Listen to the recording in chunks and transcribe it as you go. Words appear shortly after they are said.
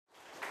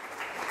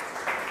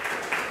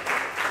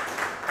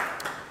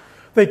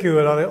Thank you,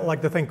 and I'd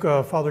like to thank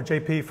Father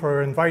JP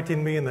for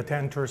inviting me and the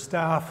Tantur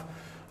staff.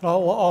 I'd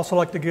also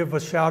like to give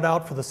a shout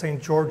out for the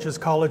St. George's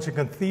College and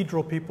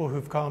Cathedral people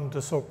who've come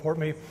to support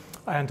me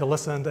and to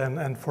listen,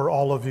 and for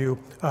all of you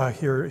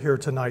here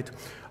tonight.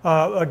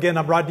 Again,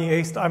 I'm Rodney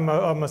Aist. I'm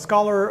a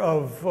scholar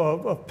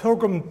of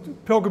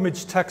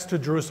pilgrimage texts to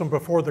Jerusalem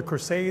before the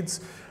Crusades,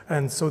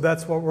 and so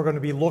that's what we're going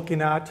to be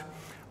looking at.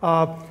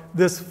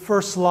 This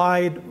first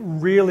slide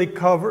really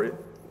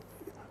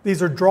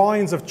these are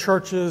drawings of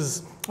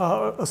churches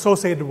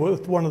associated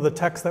with one of the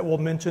texts that we'll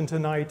mention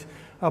tonight,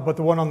 but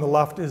the one on the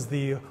left is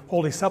the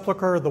Holy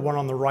Sepulchre, the one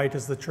on the right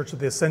is the Church of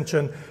the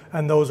Ascension,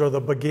 and those are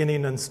the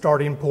beginning and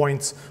starting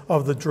points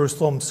of the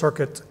Jerusalem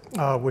circuit,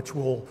 which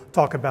we'll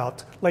talk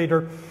about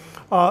later.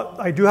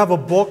 I do have a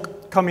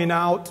book coming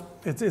out,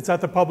 it's at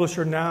the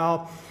publisher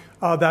now,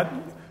 that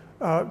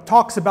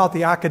talks about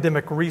the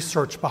academic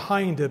research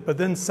behind it, but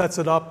then sets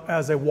it up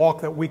as a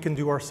walk that we can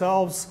do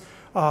ourselves,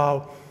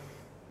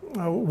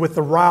 with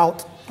the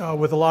route,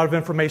 with a lot of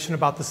information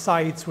about the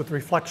sites, with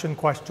reflection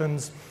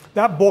questions.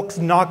 That book's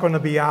not going to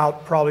be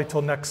out probably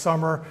till next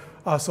summer.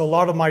 So a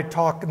lot of my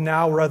talk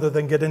now, rather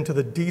than get into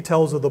the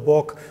details of the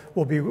book,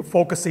 will be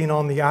focusing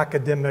on the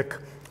academic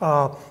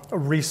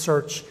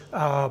research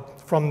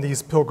from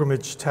these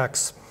pilgrimage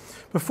texts.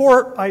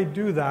 Before I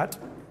do that,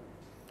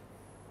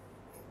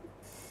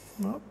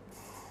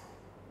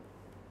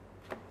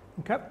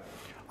 okay,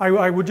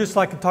 I would just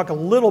like to talk a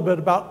little bit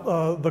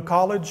about the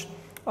college.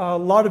 A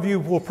lot of you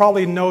will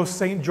probably know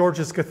St.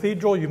 George's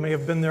Cathedral. You may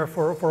have been there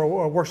for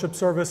a worship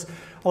service.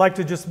 I'd like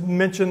to just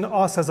mention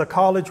us as a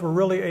college. We're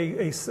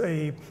really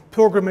a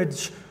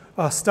pilgrimage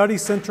study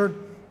center.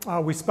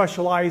 We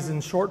specialize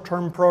in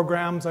short-term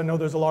programs. I know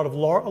there's a lot of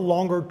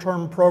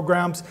longer-term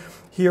programs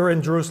here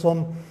in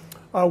Jerusalem.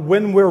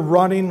 When we're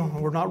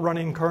not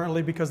running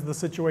currently because of the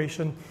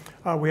situation,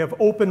 we have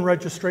open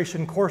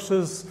registration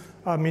courses,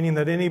 meaning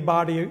that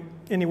anybody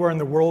anywhere in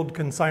the world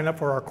can sign up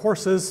for our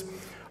courses.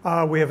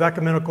 We have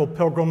ecumenical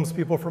pilgrims,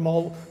 people from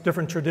all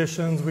different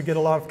traditions. We get a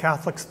lot of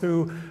Catholics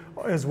through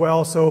as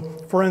well. So,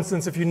 for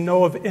instance, if you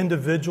know of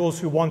individuals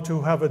who want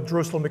to have a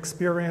Jerusalem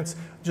experience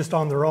just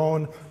on their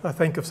own,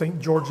 think of St.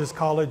 George's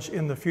College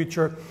in the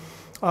future.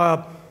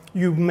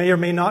 You may or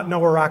may not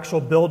know our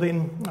actual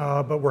building,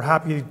 but we're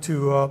happy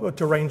to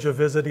arrange a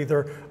visit,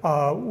 either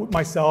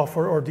myself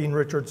or Dean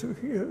Richards,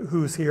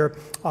 who's here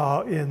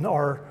in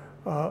our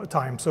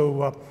time.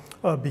 So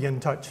be in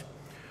touch.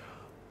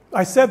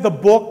 I said the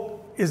book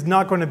is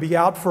not going to be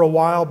out for a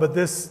while, but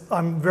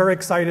I'm very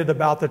excited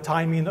about the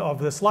timing of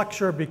this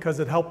lecture because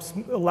it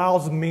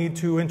allows me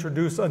to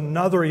introduce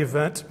another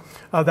event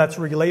that's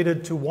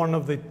related to one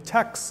of the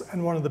texts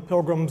and one of the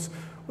pilgrims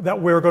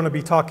that we're going to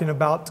be talking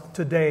about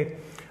today.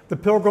 The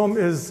pilgrim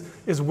is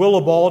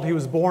Willibald. He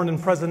was born in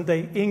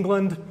present-day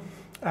England,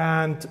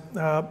 and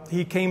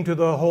he came to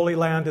the Holy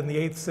Land in the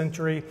 8th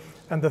century,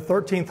 and the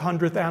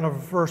 1300th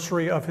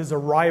anniversary of his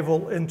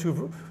arrival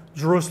into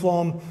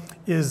Jerusalem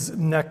is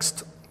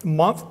next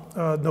month,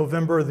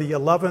 November the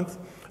 11th.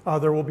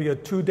 There will be a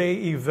 2-day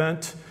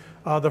event.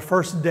 The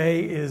first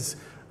day is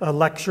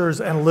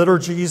lectures and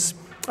liturgies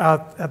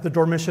at the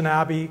Dormition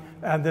Abbey,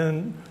 and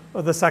then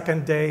the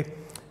second day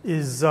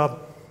is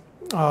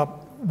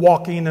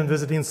walking and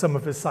visiting some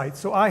of his sites.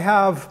 So I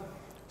have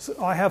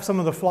some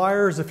of the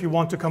flyers if you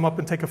want to come up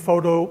and take a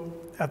photo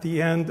at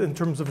the end in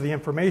terms of the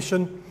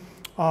information.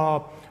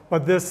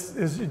 But this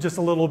is just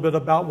a little bit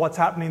about what's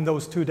happening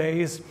those 2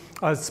 days.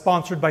 It's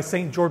sponsored by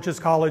St.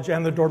 George's College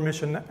and the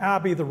Dormition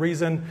Abbey. The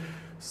reason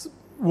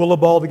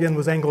Willibald, again,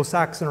 was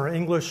Anglo-Saxon or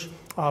English,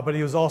 but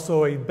he was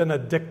also a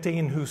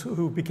Benedictine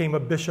who became a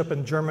bishop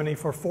in Germany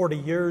for 40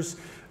 years.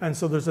 And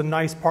so there's a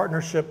nice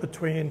partnership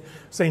between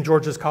St.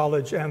 George's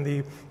College and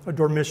the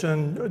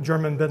Dormition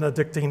German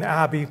Benedictine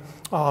Abbey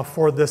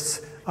for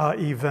this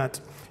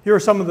event. Here are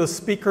some of the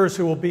speakers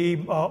who will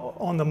be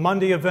on the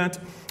Monday event.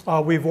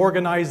 We've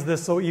organized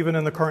this so even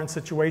in the current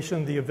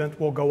situation, the event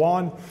will go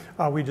on.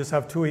 We just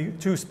have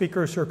two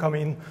speakers who are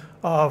coming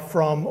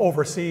from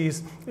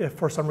overseas. If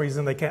for some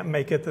reason they can't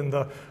make it, then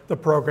the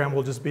program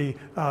will just be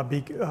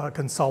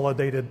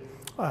consolidated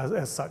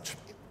as such.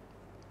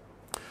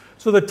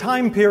 So the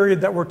time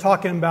period that we're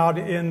talking about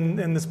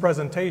in this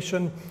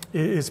presentation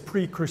is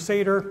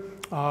pre-Crusader.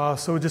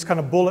 So just kind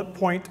of bullet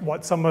point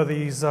what some of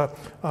these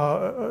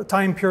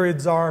time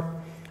periods are.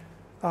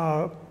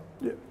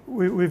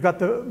 We've got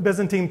the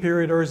Byzantine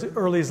period,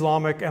 early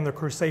Islamic, and the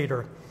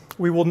Crusader.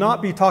 We will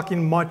not be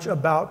talking much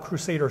about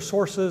Crusader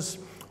sources,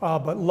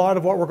 but a lot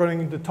of what we're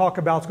going to talk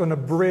about is going to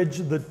bridge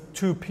the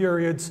two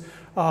periods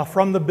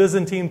from the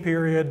Byzantine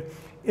period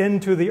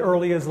into the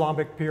early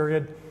Islamic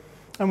period.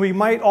 And we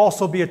might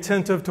also be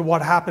attentive to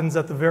what happens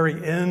at the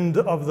very end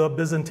of the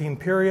Byzantine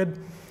period.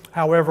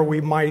 However, we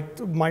might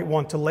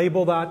want to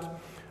label that.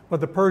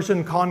 But the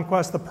Persian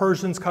conquest, the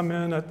Persians come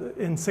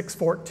in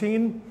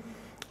 614.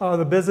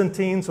 The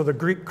Byzantines, or the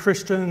Greek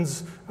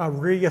Christians,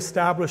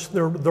 re-establish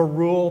their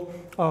rule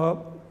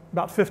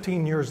about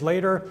 15 years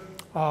later,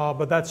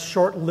 but that's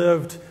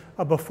short-lived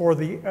before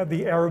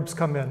the Arabs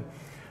come in.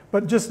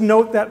 But just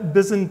note that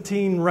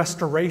Byzantine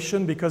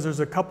restoration, because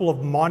there's a couple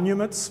of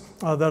monuments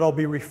that I'll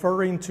be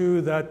referring to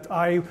that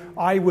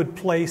I would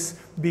place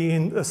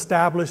being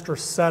established or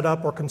set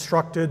up or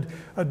constructed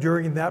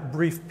during that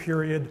brief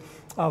period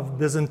of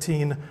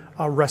Byzantine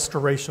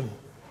restoration.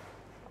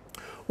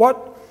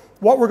 What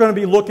we're going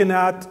to be looking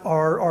at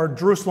are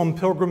Jerusalem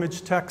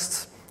pilgrimage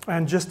texts,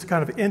 and just to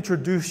kind of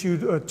introduce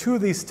you to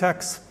these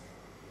texts,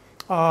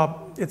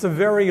 it's a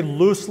very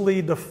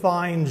loosely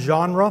defined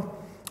genre.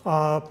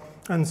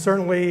 And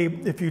certainly,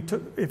 if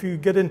you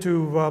get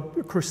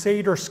into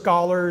Crusader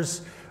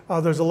scholars,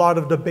 there's a lot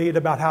of debate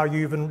about how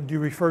you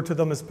refer to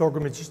them as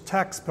pilgrimage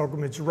texts,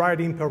 pilgrimage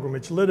writing,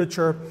 pilgrimage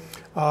literature.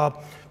 But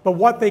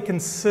what they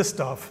consist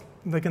of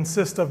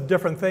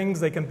different things.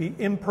 They can be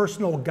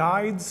impersonal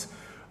guides,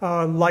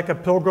 like a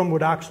pilgrim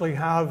would actually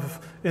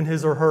have in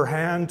his or her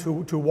hand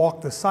to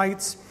walk the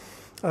sites.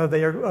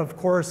 They, of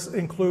course,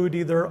 include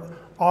either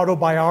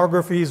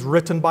autobiographies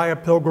written by a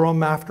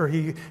pilgrim after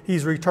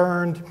he's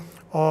returned,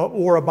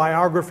 or a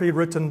biography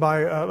written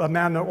by a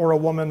man or a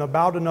woman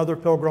about another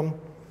pilgrim.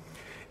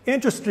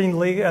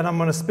 Interestingly, and I'm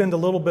going to spend a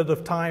little bit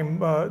of time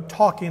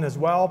talking as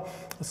well,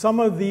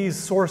 some of these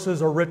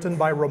sources are written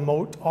by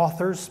remote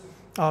authors,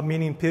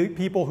 meaning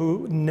people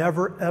who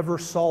never ever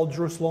saw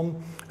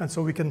Jerusalem. And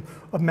so we can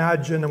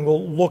imagine, and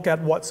we'll look at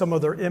what some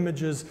of their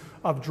images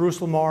of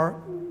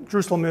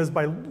Jerusalem is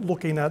by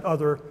looking at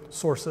other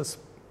sources.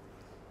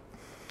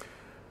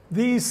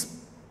 These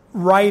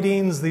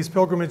writings, these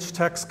pilgrimage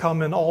texts,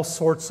 come in all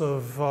sorts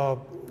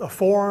of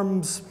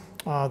forms.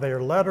 They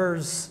are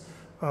letters,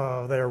 they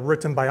are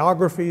written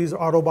biographies,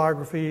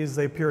 autobiographies,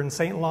 they appear in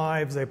saint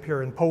lives, they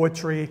appear in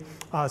poetry.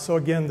 So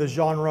again, the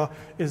genre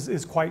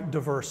is quite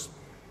diverse.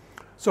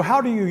 So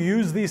how do you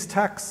use these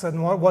texts,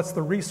 and what's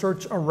the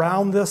research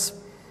around this?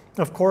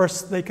 Of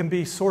course, they can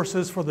be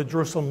sources for the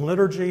Jerusalem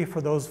liturgy.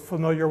 For those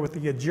familiar with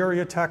the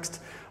Egeria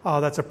text,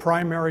 that's a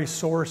primary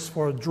source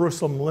for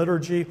Jerusalem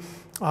liturgy.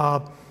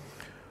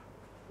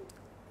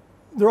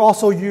 They're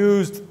also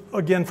used,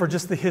 again, for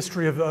just the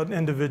history of an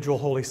individual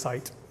holy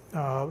site,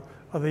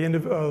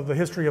 the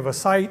history of a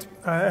site.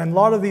 And a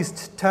lot of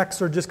these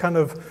texts are just kind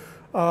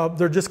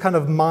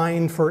of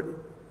mined for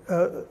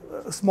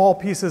small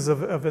pieces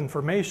of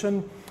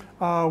information.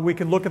 We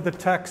can look at the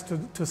text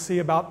to see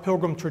about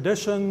pilgrim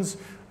traditions.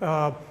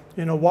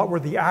 What were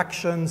the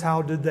actions?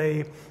 What did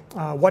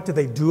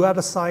they do at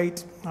a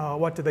site?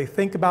 What did they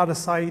think about a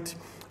site?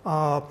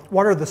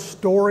 What are the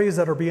stories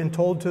that are being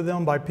told to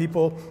them by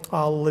people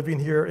living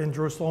here in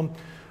Jerusalem?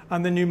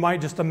 And then you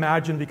might just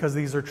imagine, because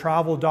these are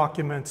travel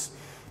documents,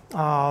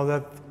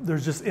 that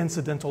there's just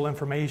incidental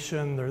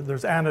information,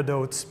 there's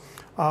anecdotes.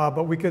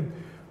 But we could,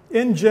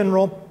 in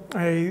general,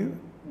 a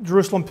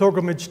Jerusalem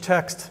pilgrimage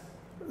text,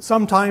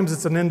 sometimes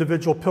it's an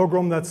individual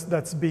pilgrim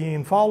that's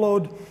being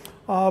followed,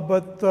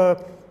 but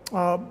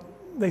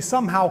they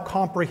somehow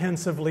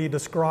comprehensively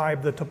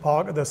describe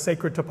the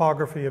sacred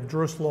topography of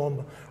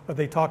Jerusalem.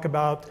 They talk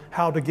about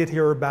how to get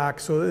here or back.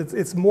 So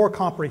it's more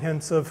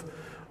comprehensive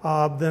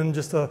than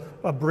just a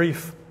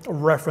brief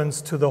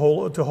reference to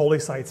holy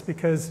sites,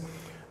 because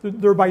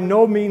they're by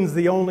no means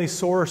the only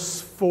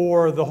source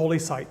for the holy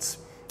sites.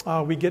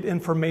 We get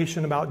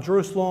information about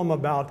Jerusalem,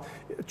 about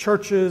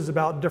churches,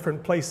 about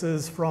different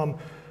places from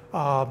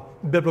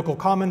biblical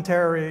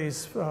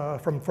commentaries, from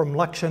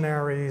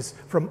lectionaries,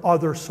 from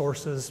other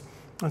sources.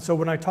 And so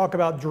when I talk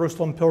about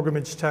Jerusalem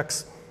pilgrimage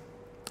texts,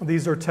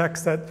 these are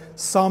texts that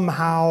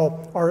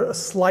somehow are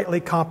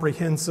slightly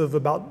comprehensive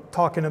about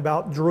talking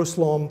about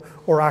Jerusalem,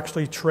 or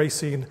actually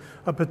tracing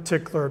a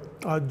particular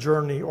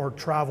journey or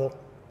travel.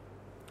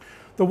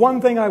 The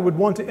one thing I would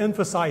want to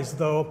emphasize,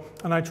 though,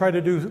 and I try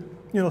to do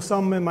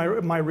some in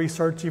my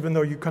research, even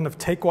though you kind of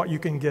take what you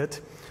can get,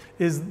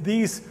 is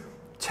these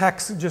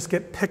texts just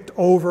get picked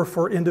over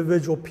for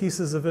individual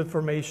pieces of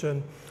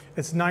information.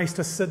 It's nice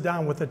to sit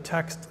down with the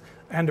text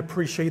and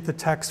appreciate the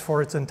text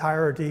for its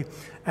entirety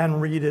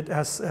and read it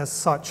as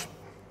such.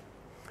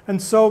 And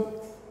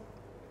so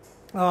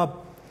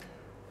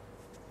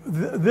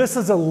this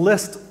is a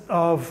list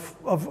of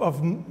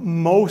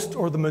most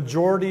or the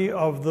majority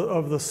of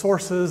the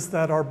sources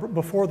that are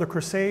before the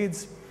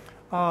Crusades.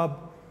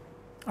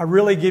 I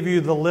really give you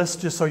the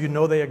list just so you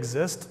know they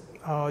exist.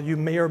 You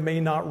may or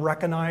may not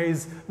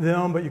recognize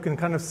them, but you can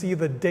kind of see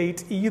the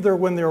date either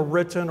when they're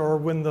written or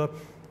when the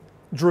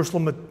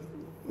Jerusalem,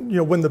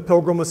 when the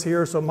pilgrim was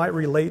here, so it might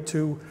relate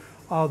to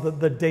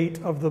the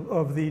date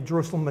of the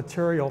Jerusalem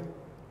material.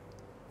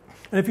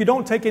 And if you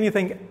don't take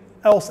anything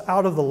else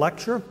out of the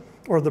lecture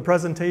or the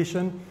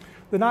presentation,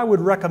 then I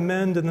would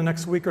recommend in the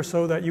next week or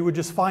so that you would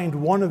just find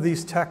one of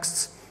these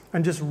texts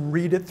and just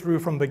read it through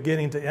from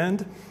beginning to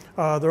end.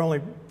 They're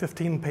only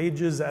 15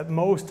 pages at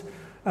most,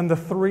 and the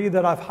three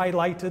that I've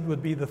highlighted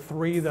would be the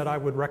three that I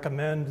would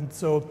recommend. And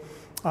so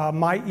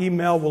my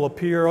email will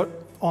appear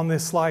on the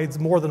slides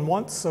more than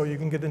once, so you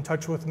can get in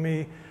touch with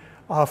me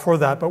for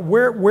that. But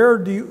where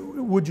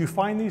would you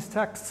find these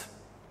texts?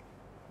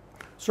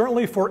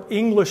 Certainly for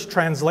English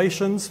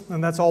translations,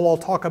 and that's all I'll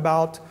talk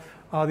about.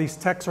 These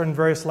texts are in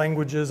various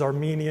languages: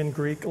 Armenian,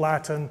 Greek,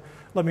 Latin,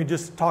 let me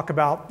just talk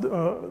about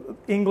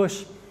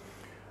English.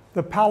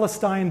 The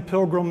Palestine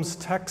Pilgrims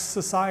Text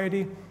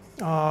Society,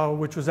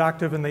 which was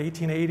active in the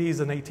 1880s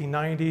and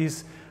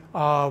 1890s,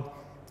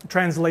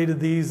 translated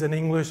these in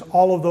English.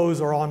 All of those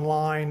are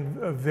online,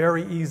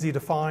 very easy to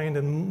find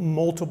in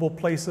multiple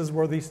places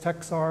where these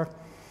texts are.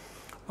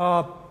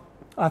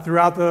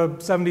 Throughout the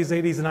 70s,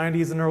 80s, and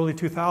 90s, and early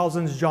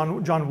 2000s,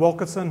 John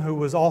Wilkinson, who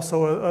was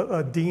also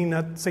a dean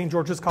at St.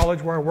 George's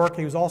College where I work,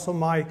 he was also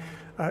my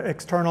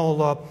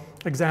external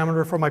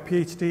examiner for my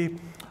PhD.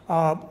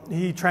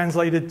 He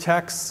translated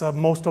texts.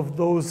 Most of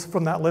those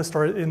from that list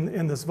are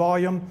in this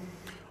volume.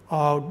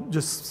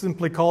 Just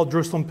simply called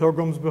Jerusalem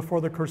Pilgrims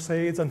Before the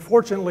Crusades.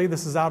 Unfortunately,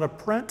 this is out of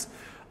print,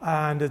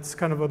 and it's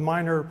kind of a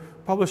minor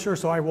publisher,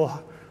 so I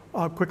will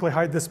quickly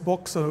hide this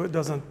book so it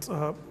doesn't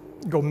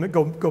go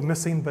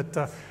missing.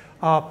 But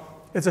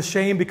it's a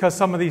shame because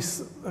some of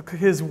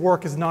his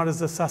work is not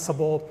as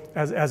accessible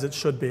as it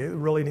should be. It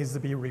really needs to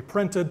be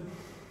reprinted.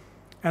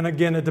 And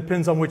again, it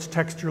depends on which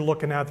text you're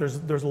looking at.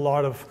 There's a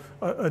lot of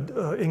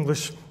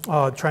English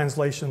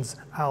translations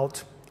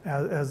out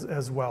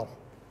as well.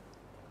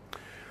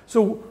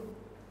 So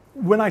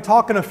when I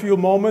talk in a few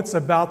moments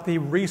about the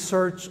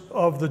research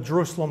of the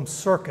Jerusalem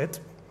circuit,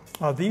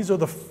 these are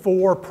the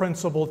 4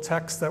 principal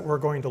texts that we're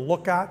going to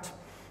look at.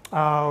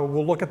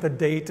 We'll look at the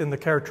date and the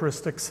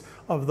characteristics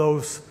of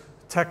those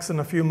texts in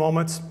a few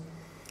moments.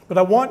 But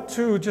I want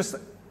to just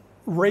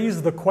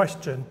raise the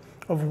question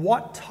of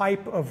what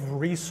type of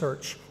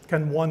research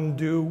can one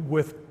do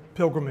with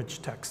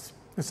pilgrimage texts.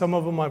 And some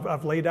of them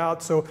I've laid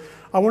out. So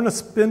I want to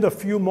spend a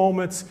few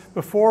moments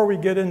before we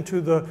get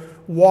into the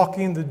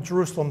walking the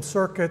Jerusalem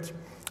circuit,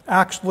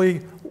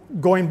 actually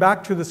going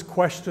back to this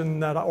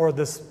question or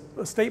this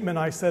statement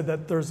I said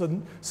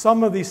that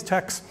some of these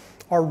texts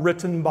are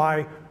written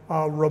by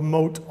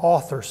remote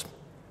authors.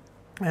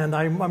 And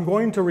I'm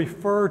going to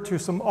refer to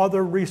some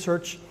other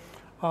research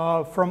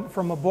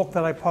from a book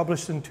that I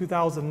published in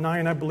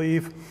 2009, I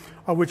believe,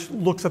 which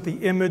looks at the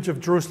image of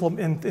Jerusalem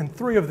in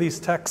 3 of these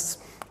texts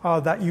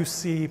that you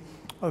see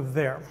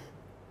there.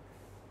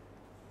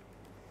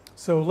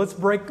 So let's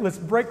break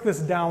this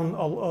down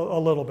a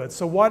little bit.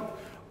 So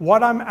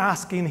what I'm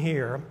asking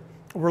here,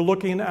 we're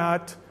looking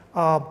at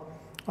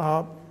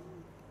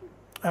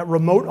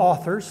remote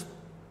authors,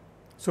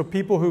 so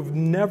people who've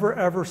never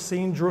ever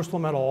seen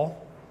Jerusalem at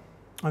all,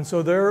 and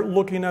so they're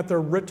looking at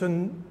their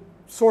written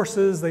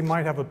sources. They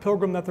might have a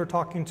pilgrim that they're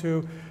talking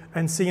to,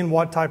 and seeing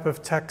what type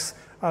of texts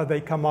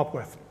they come up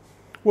with.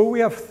 Well,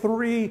 we have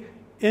 3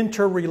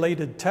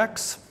 interrelated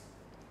texts.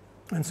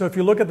 And so if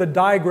you look at the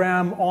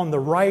diagram on the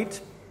right,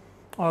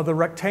 the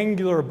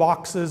rectangular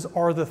boxes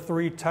are the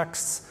 3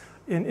 texts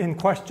in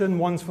question.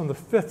 One's from the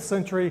 5th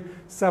century,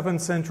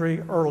 7th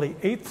century, early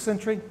 8th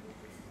century.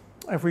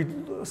 If we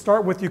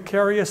start with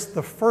Eucharius,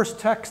 the first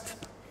text,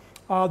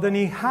 then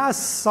he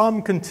has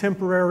some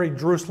contemporary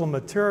Jerusalem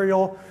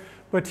material,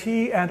 but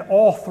he and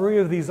all 3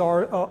 of these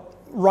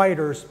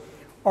writers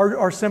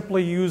are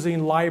simply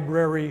using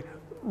library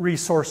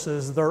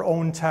resources, their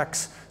own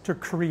texts, to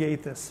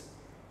create this.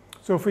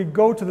 So if we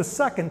go to the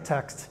second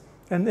text,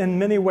 and in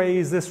many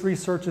ways this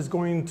research is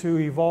going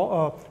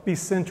to be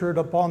centered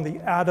upon the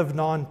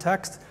Adamnan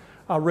text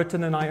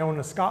written in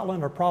Iona,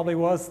 Scotland, or probably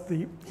was.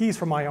 He's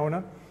from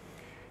Iona.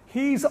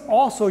 He's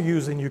also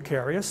using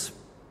Eucharius.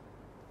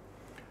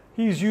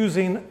 He's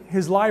using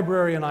his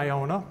library in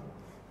Iona,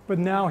 but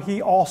now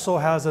he also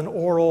has an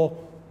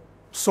oral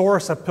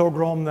source, a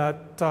pilgrim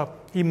that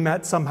he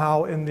met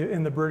somehow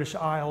in the British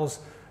Isles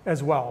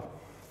as well.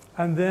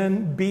 And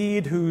then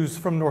Bede, who's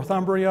from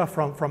Northumbria,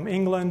 from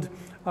England,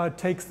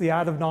 takes the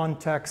Adamnan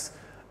text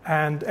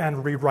and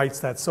rewrites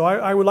that. So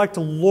I would like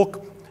to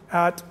look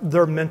at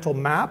their mental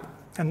map,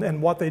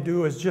 and what they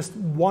do is just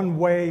one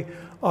way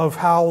of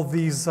how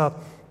these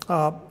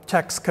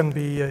texts can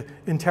be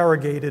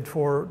interrogated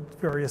for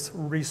various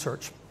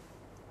research.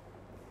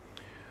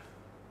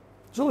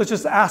 So let's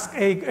just ask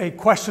a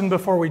question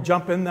before we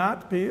jump in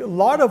that. A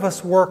lot of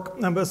us work,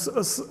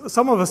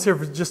 some of us here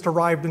have just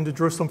arrived into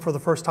Jerusalem for the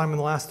first time in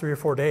the last 3 or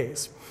 4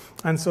 days.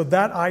 And so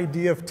that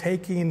idea of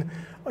taking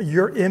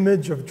your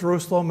image of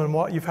Jerusalem and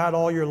what you've had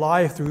all your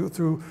life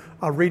through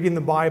reading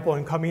the Bible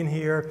and coming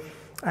here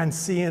and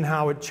seeing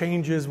how it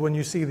changes when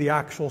you see the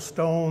actual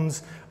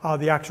stones,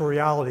 the actual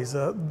realities.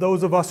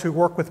 Those of us who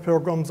work with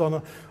pilgrims on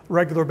a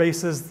regular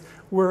basis,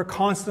 we're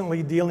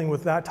constantly dealing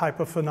with that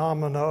type of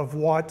phenomena of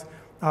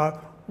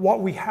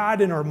what we had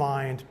in our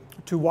mind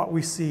to what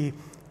we see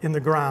in the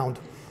ground.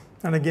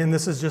 And again,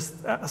 this is just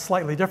a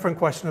slightly different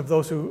question of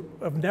those who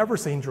have never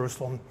seen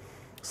Jerusalem.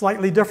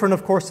 Slightly different,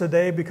 of course,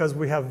 today because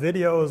we have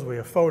videos, we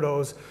have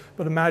photos,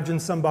 but imagine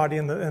somebody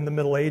in the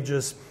Middle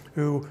Ages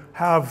who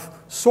have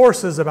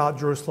sources about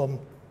Jerusalem,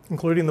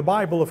 including the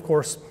Bible, of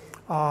course,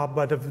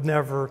 but have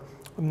never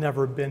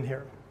been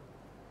here.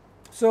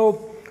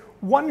 So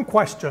one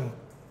question,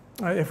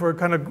 if we're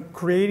kind of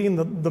creating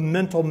the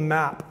mental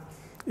map,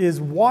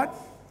 is what's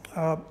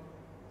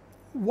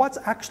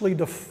actually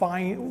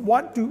defined,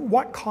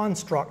 what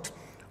construct,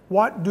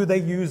 what do they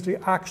use to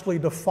actually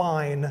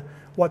define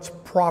what's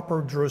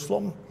proper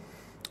Jerusalem?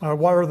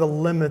 What are the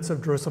limits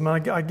of Jerusalem?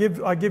 And I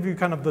give you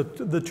kind of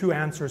the two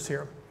answers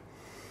here.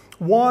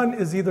 One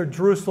is either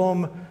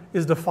Jerusalem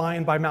is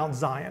defined by Mount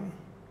Zion.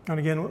 And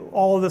again,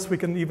 all of this we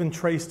can even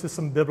trace to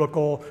some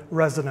biblical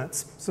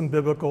resonance, some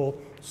biblical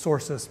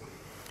sources.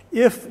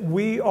 If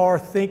we are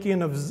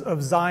thinking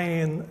of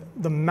Zion,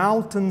 the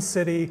mountain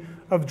city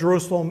of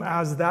Jerusalem,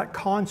 as that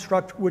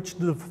construct which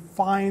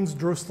defines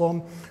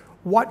Jerusalem,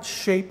 what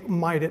shape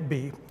might it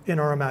be in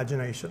our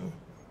imagination?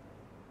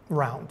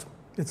 Round.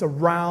 It's a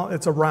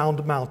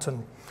round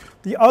mountain.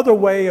 The other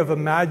way of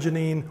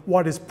imagining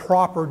what is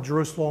proper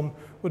Jerusalem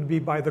would be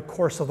by the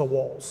course of the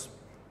walls.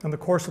 And the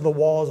course of the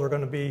walls are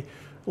going to be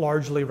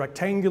largely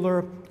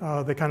rectangular.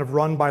 They kind of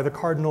run by the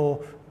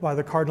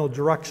cardinal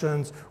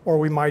directions, or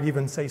we might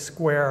even say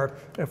square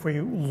if we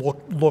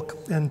look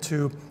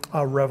into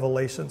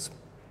Revelations.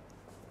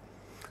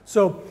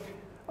 So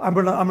I'm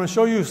going to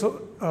show you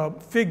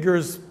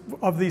figures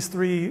of these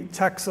three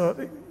texts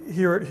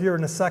here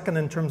in a second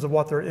in terms of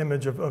what their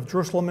image of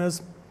Jerusalem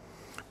is.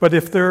 But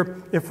if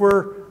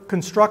we're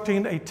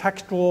constructing a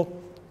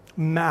textual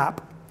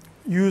map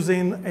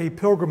using a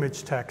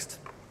pilgrimage text,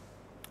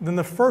 then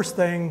the first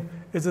thing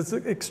is it's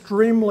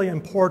extremely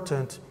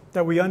important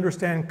that we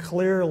understand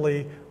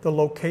clearly the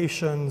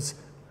locations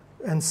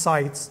and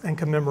sites and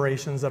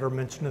commemorations that are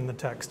mentioned in the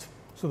text.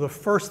 So the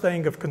first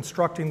thing of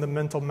constructing the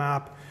mental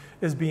map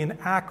is being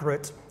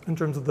accurate in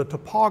terms of the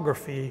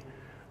topography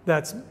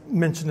that's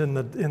mentioned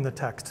in the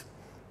text.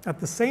 At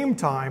the same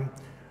time,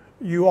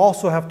 you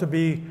also have to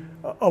be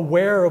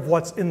aware of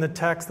what's in the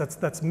text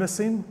that's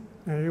missing,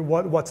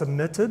 what's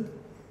omitted,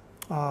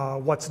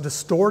 what's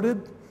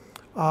distorted,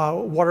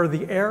 what are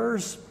the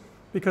errors,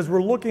 because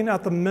we're looking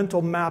at the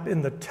mental map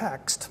in the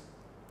text,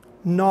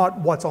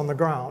 not what's on the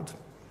ground.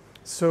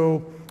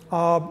 So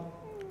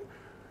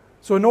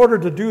in order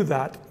to do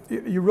that,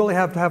 you really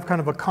have to have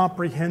kind of a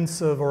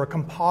comprehensive or a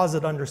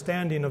composite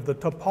understanding of the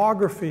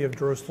topography of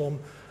Jerusalem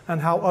and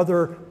how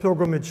other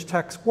pilgrimage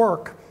texts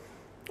work,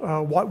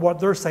 what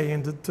they're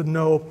saying to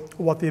know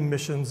what the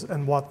omissions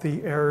and what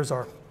the errors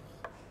are.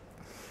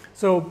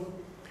 So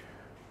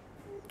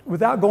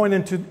without going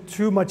into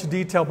too much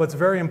detail, but it's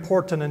very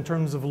important in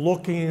terms of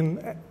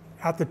looking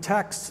at the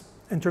text,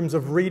 in terms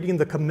of reading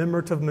the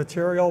commemorative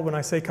material. When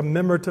I say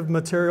commemorative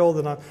material,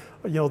 then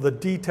the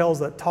details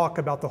that talk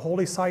about the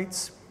holy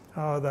sites,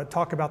 that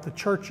talk about the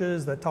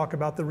churches, that talk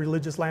about the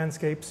religious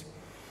landscapes.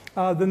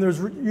 Then there's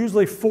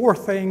usually four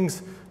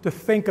things to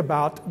think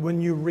about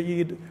when you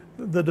read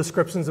the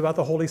descriptions about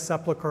the Holy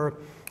Sepulchre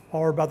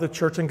or about the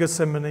church in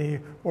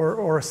Gethsemane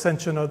or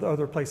Ascension or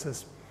other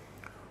places.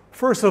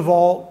 First of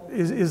all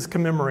is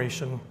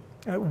commemoration.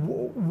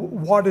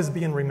 What is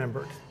being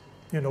remembered?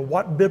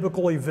 What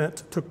biblical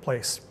event took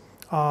place?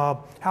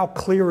 How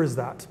clear is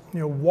that?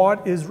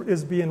 What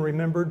is being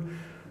remembered?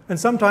 And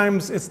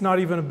sometimes it's not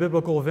even a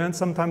biblical event.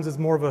 Sometimes it's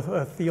more of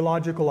a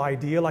theological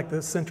idea, like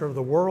the center of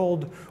the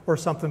world or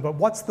something. But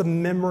what's the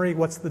memory?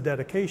 What's the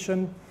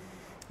dedication?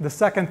 The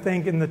second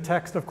thing in the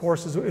text, of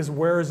course, is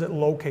where is it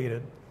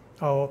located?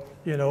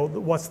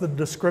 What's the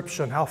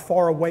description? How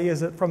far away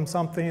is it from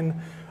something?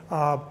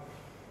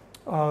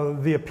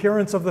 The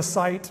appearance of the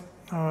site.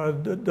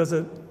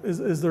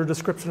 Is there a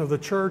description of the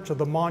church, of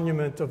the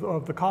monument,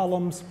 of the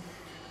columns?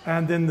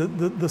 And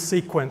then the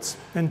sequence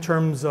in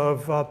terms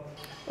of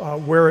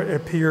where it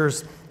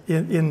appears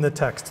in the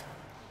text.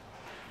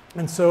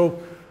 And so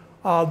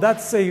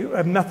that's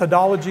a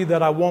methodology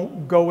that I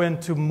won't go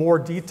into more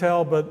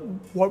detail, but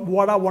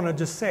what I want to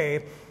just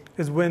say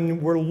is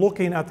when we're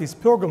looking at these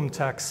pilgrim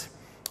texts,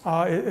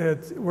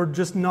 we're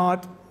just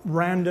not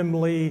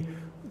randomly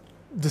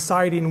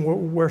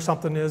deciding where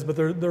something is, but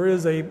there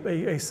is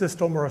a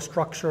system or a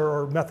structure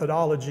or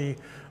methodology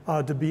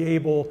to be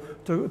able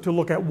to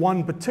look at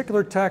one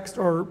particular text,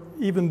 or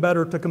even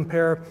better, to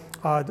compare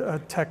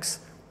text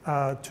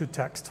to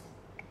text.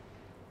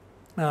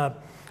 And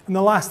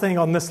the last thing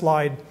on this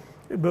slide,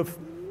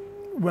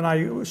 when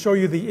I show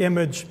you the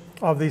image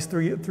of these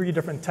three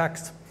different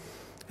texts,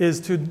 is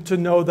to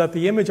know that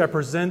the image I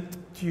present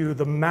to you,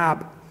 the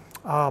map,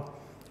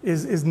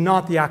 is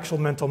not the actual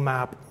mental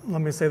map.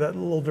 Let me say that a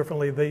little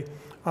differently.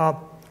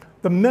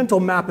 The mental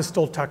map is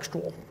still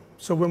textual.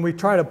 So when we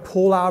try to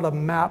pull out a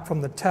map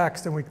from the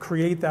text and we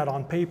create that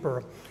on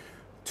paper,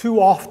 too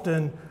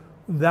often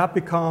that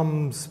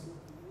becomes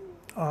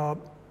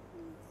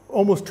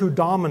almost too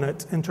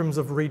dominant in terms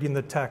of reading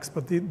the text.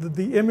 But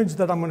the image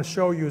that I'm going to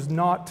show you is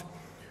not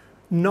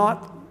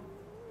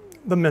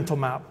the mental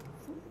map.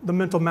 The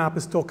mental map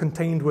is still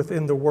contained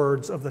within the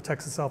words of the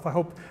text itself. I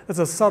hope it's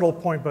a subtle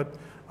point, but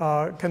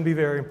can be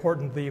very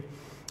important. The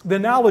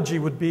analogy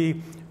would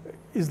be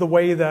is the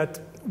way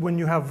that when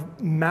you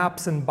have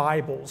maps and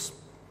Bibles,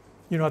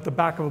 at the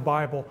back of a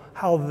Bible,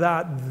 how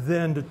that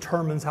then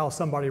determines how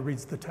somebody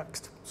reads the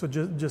text. So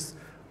just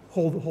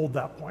hold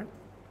that point.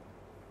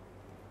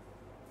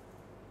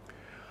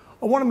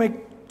 I want to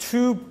make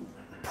 2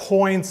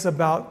 points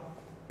about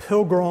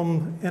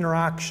pilgrim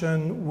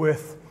interaction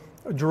with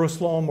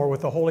Jerusalem or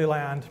with the Holy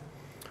Land.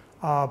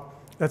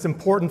 That's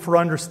important for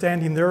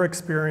understanding their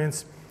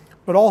experience,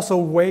 but also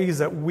ways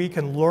that we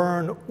can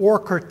learn or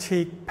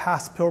critique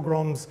past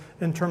pilgrims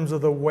in terms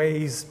of the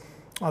ways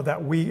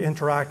that we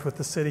interact with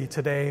the city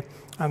today.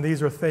 And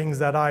these are things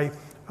that I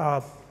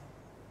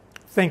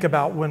think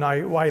about when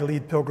I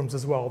lead pilgrims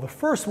as well. The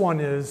first one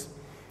is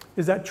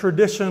that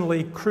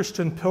traditionally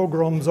Christian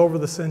pilgrims over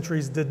the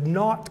centuries did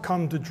not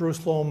come to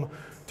Jerusalem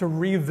to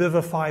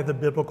revivify the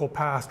biblical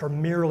past or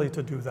merely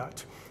to do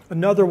that.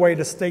 Another way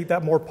to state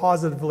that more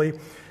positively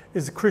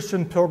is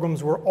Christian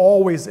pilgrims were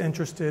always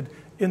interested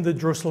in the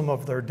Jerusalem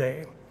of their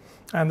day.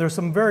 And there's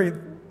some very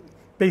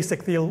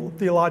basic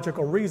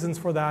theological reasons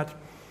for that.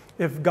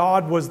 If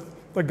God was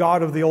the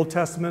God of the Old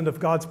Testament, if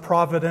God's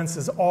providence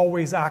is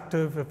always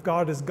active, if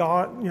God is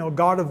God,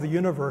 God of the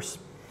universe,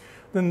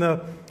 then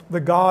the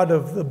God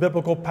of the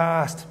biblical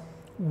past,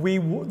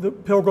 the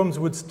pilgrims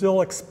would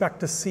still expect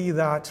to see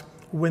that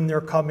when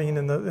they're coming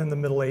in the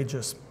Middle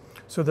Ages.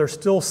 So they're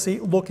still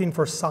looking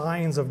for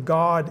signs of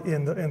God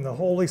in the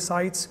holy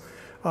sites.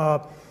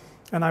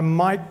 And I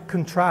might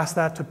contrast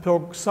that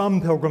to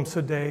some pilgrims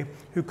today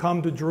who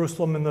come to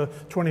Jerusalem in the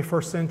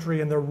 21st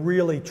century and they're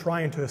really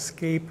trying to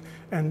escape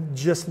and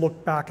just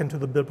look back into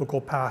the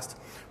biblical past.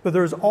 But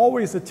there's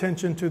always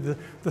attention to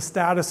the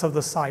status of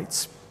the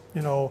sites,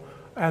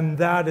 and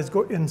that is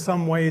in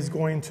some ways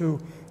going to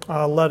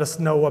let us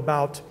know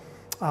about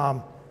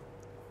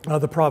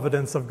the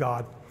providence of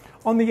God.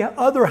 On the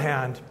other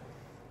hand,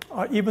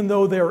 even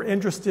though they were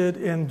interested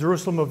in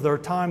Jerusalem of their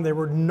time, they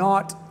were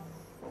not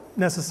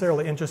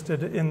necessarily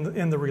interested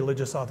in the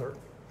religious other.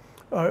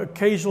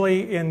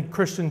 Occasionally in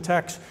Christian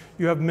texts,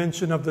 you have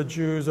mention of the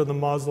Jews or the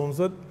Muslims,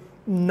 but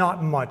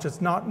not much.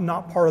 It's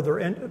not part of their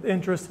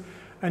interest.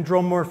 And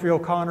Jerome Murphy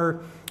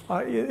O'Connor,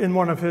 in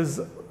one of his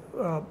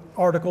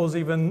articles,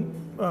 even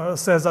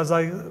says, as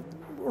I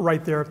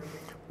write there,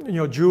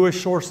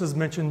 Jewish sources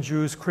mention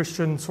Jews,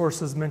 Christian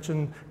sources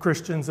mention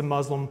Christians, and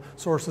Muslim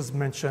sources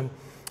mention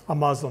a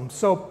Muslim.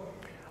 So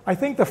I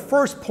think the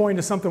first point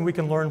is something we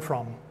can learn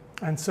from.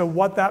 And so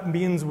what that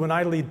means when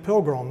I lead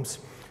pilgrims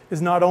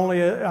is not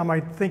only am I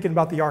thinking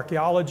about the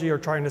archaeology or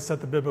trying to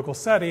set the biblical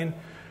setting,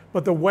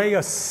 but the way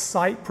a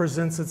site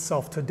presents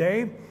itself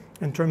today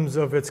in terms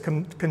of its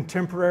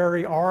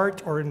contemporary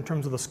art or in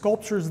terms of the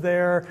sculptures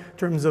there, in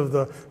terms of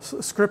the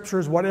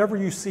scriptures, whatever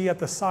you see at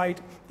the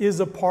site is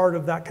a part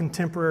of that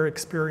contemporary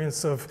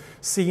experience of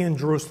seeing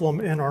Jerusalem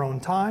in our own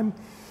time.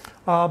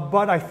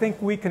 But I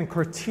think we can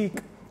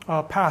critique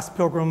past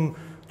pilgrim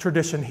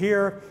tradition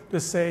here to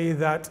say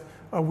that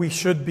we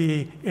should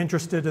be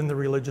interested in the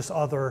religious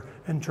other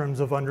in terms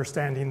of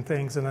understanding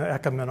things in an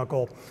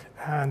ecumenical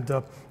and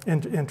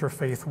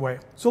interfaith way.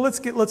 So let's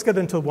get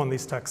into one of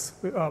these texts.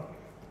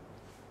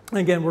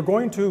 Again, we're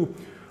going to,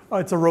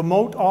 it's a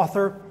remote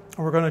author, and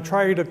we're going to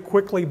try to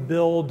quickly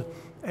build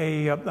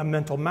a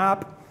mental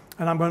map.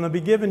 And I'm going to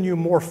be giving you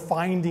more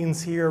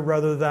findings here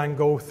rather than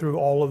go through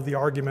all of the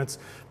arguments.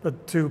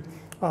 But to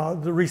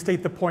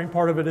restate the point,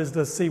 part of it is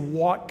to see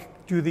what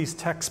do these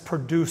texts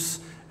produce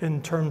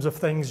in terms of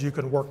things you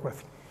can work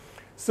with.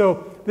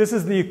 So this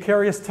is the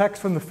Eucharius text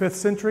from the 5th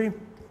century,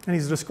 and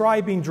he's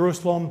describing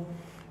Jerusalem.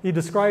 He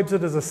describes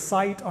it as a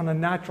site on a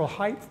natural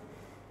height,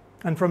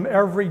 and from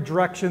every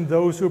direction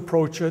those who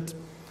approach it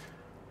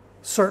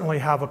certainly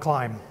have a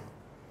climb.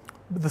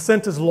 The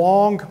descent is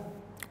long,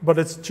 but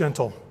it's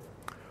gentle.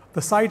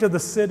 The site of the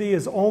city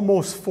is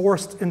almost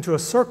forced into a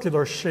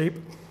circular shape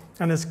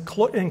and is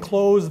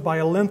enclosed by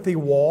a lengthy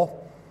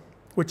wall,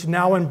 which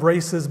now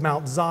embraces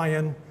Mount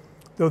Zion,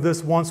 though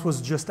this once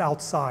was just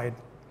outside.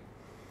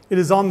 It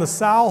is on the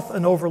south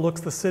and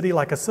overlooks the city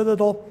like a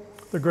citadel.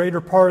 The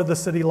greater part of the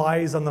city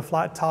lies on the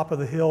flat top of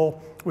the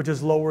hill, which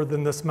is lower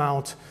than this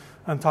mount,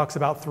 and talks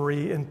about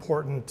 3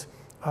 important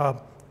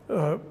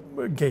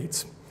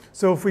gates.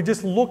 So if we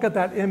just look at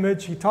that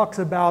image, he talks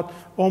about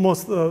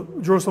almost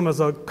Jerusalem as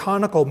a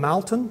conical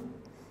mountain.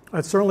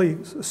 It's certainly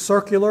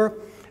circular,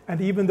 and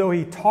even though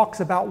he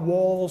talks about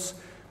walls,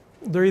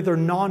 they're either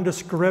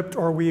nondescript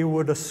or we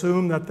would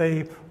assume that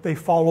they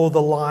follow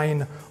the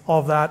line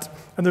of that.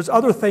 And there's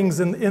other things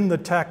in the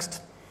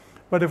text,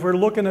 but if we're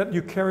looking at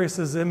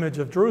Eucharius's image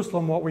of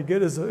Jerusalem, what we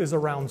get is a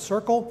round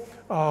circle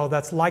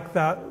that's like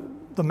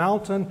the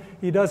mountain.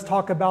 He does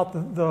talk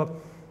about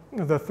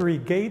the 3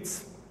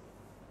 gates.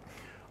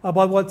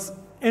 But what's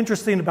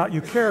interesting about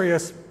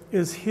Eucharius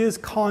is his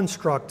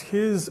construct,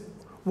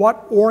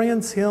 what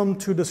orients him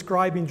to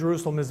describing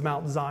Jerusalem is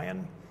Mount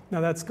Zion.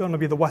 Now that's going to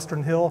be the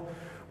western hill,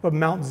 but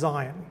Mount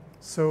Zion.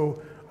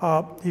 So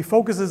he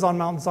focuses on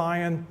Mount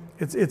Zion.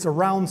 It's a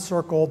round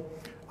circle.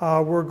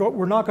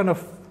 We're not going to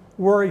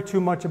worry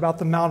too much about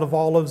the Mount of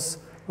Olives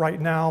right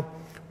now,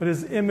 but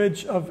his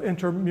image of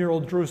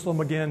intramural Jerusalem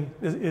again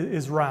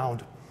is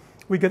round.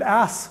 We could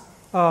ask,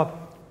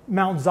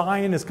 Mount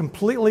Zion is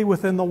completely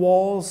within the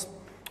walls.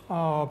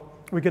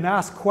 We can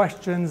ask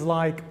questions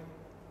like,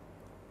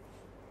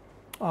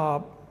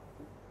 does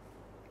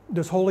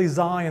Holy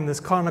Zion, this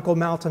conical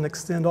mountain,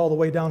 extend all the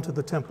way down to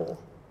the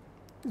temple?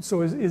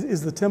 So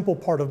is the temple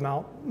part of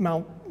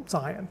Mount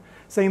Zion?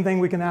 Same thing,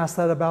 we can ask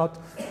that about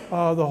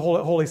the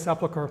Holy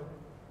Sepulchre.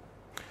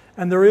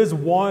 And there is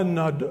one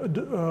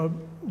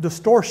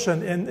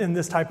distortion in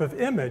this type of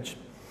image.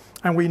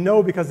 And we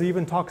know because it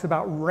even talks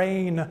about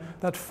rain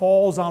that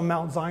falls on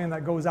Mount Zion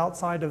that goes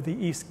outside of the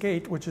east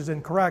gate, which is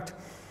incorrect,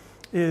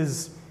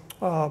 is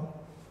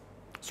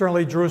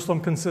certainly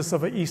Jerusalem consists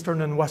of an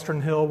eastern and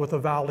western hill with a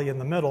valley in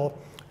the middle.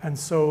 And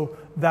so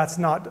that's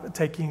not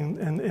taking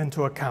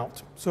into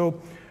account. So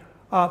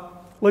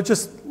let's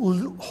just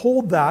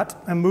hold that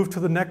and move to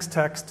the next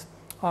text,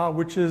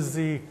 which is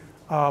the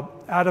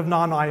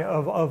Adamnon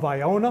of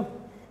Iona.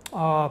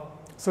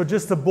 So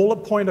just to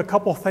bullet point a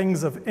couple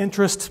things of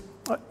interest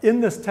in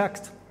this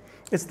text.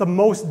 It's the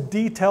most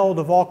detailed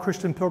of all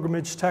Christian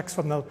pilgrimage texts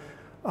from the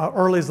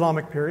early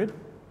Islamic period.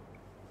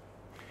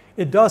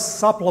 It does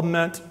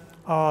supplement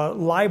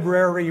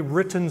library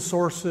written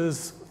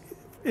sources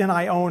in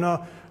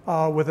Iona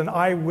with an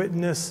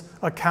eyewitness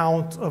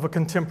account of a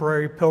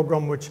contemporary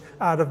pilgrim, which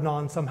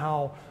Adamnon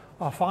somehow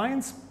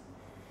finds.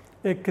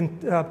 It can,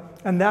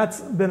 and that's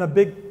been a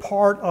big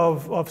part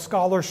of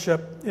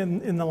scholarship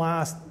in the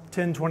last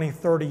 10, 20,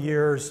 30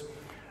 years.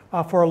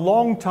 For a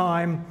long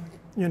time,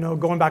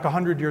 going back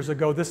 100 years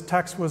ago, this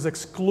text was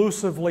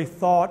exclusively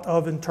thought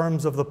of in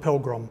terms of the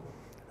pilgrim,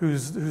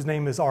 whose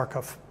name is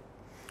Arcuf.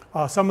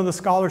 Some of the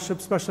scholarship,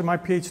 especially my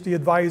PhD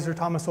advisor,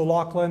 Thomas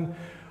O'Loughlin,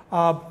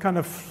 kind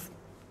of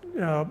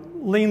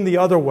leaned the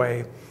other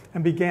way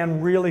and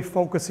began really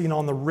focusing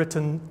on the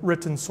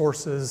written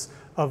sources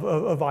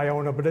of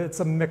Iona, but it's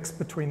a mix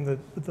between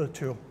the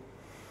two.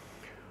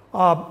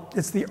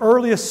 It's the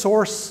earliest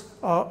source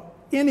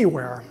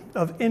anywhere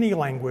of any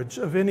language,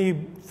 of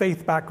any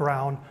faith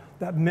background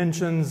that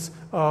mentions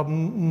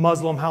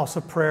Muslim house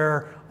of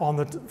prayer on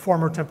the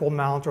former Temple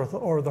Mount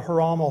or the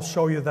Haram. I'll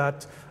show you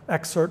that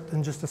excerpt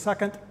in just a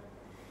second.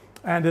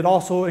 And it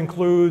also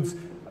includes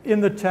in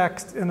the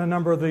text, in a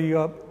number of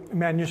the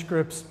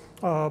manuscripts,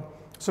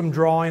 some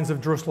drawings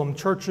of Jerusalem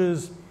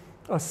churches,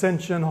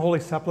 Ascension, Holy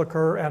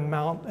Sepulchre, and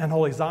Mount and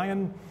Holy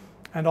Zion,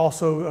 and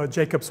also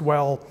Jacob's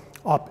Well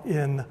up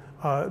in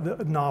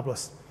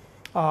Nablus.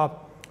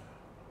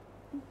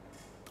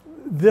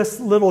 This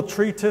little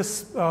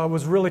treatise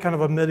was really kind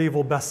of a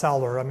medieval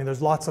bestseller. I mean,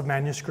 there's lots of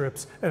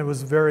manuscripts, and it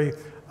was very,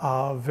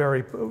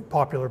 very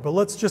popular. But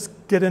let's just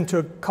get into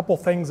a couple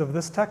things of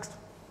this text.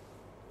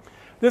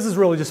 This is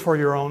really just for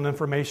your own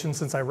information.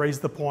 Since I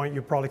raised the point,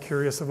 you're probably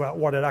curious about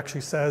what it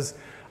actually says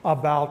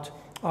about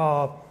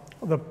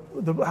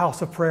the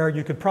house of prayer.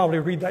 You could probably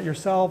read that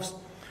yourselves.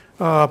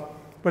 But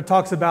it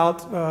talks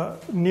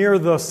about near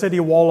the city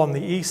wall on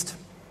the east,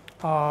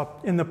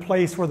 in the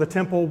place where the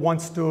temple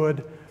once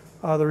stood.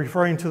 They're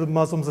referring to the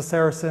Muslims, the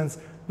Saracens,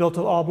 built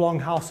an oblong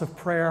house of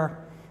prayer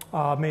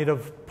made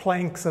of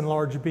planks and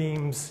large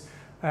beams,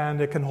 and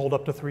it can hold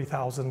up to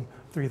 3,000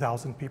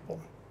 people.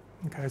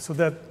 Okay, so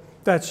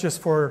that's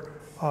just for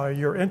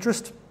your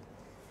interest.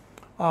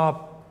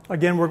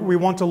 Again, we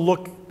want to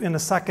look in a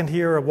second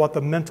here at what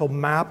the mental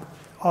map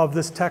of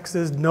this text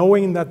is,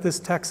 knowing that this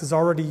text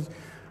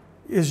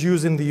is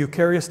using the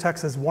Eucharist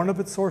text as one of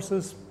its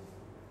sources.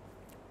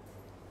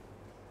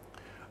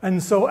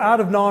 And so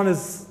Adamnon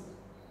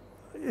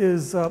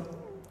is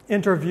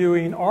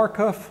interviewing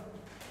Arcuf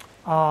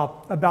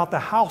about the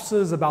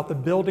houses, about the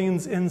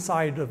buildings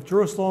inside of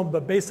Jerusalem,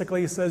 but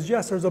basically he says,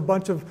 yes, there's a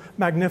bunch of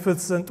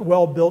magnificent,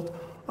 well-built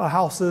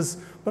houses,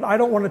 but I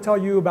don't want to tell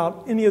you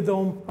about any of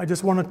them. I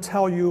just want to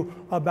tell you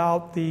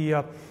about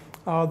the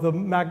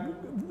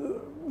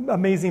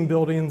amazing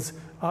buildings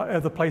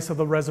at the place of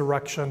the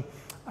resurrection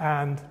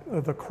and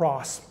the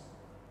cross.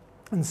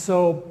 And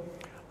so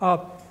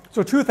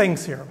two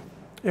things here.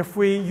 If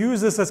we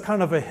use this as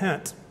kind of a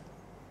hint,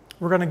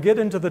 we're going to get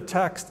into the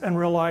text and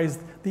realize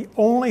the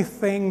only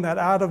thing that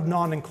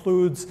Adamnon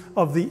includes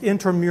of the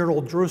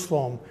intramural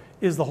Jerusalem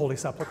is the Holy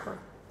Sepulchre.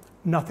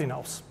 Nothing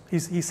else.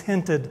 He's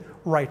hinted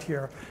right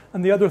here.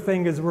 And the other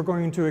thing is we're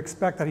going to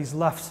expect that he's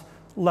left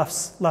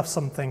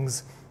some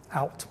things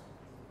out.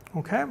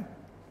 Okay?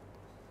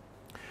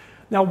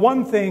 Now,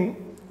 one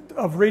thing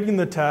of reading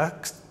the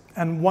text,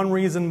 and one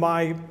reason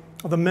why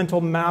the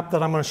mental map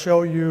that I'm going to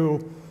show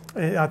you,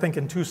 I think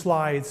in 2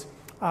 slides,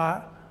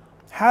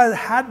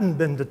 hadn't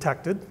been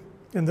detected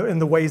in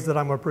the ways that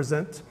I'm going to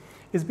present,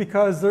 is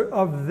because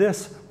of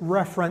this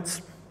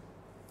reference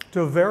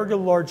to a very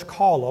large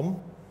column,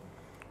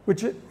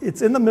 which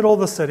it's in the middle of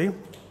the city.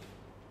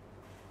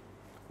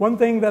 One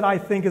thing that I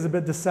think is a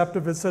bit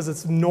deceptive, it says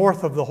it's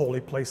north of the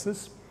holy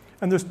places.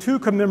 And there's 2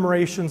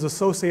 commemorations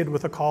associated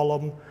with the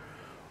column.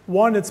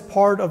 One, it's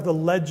part of the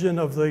legend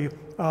of the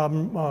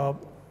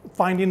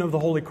finding of the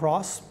Holy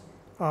Cross,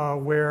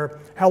 where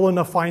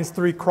Helena finds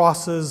 3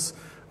 crosses,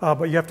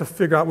 but you have to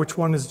figure out which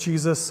one is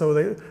Jesus.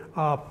 So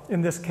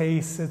in this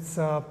case, it's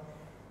a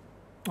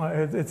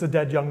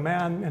dead young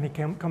man, and he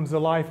comes to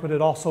life, but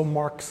it also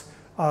marks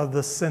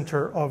the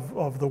center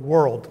of the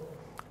world.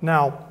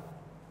 Now,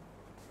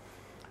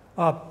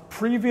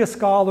 previous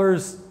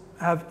scholars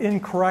have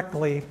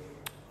incorrectly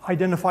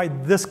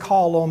identified this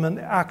column and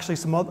actually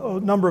a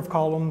number of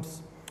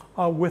columns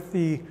with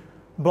the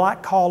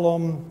black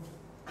column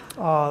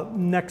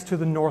next to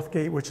the north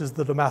gate, which is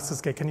the Damascus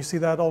gate. Can you see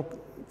that all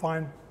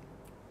fine?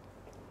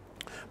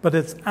 But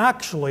it's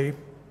actually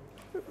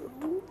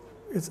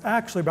it's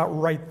actually about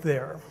right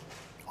there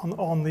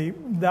on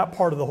that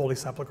part of the Holy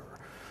Sepulchre.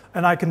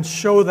 And I can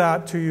show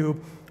that to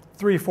you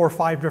 3, 4,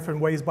 5 different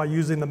ways by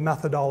using the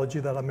methodology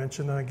that I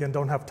mentioned. And again,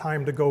 don't have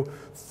time to go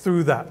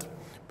through that.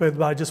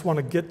 But I just want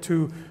to get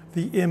to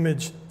the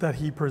image that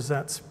he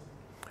presents.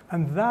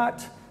 And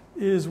that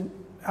is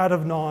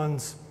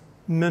Adamnon's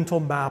mental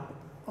map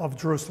of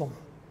Jerusalem.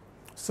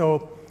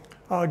 So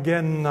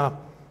again,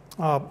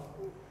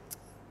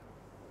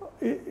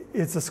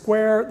 it's a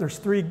square. There's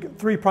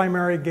three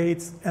primary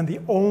gates, and the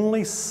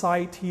only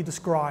site he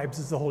describes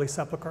is the Holy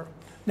Sepulchre.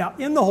 Now,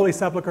 in the Holy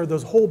Sepulchre,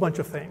 there's a whole bunch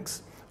of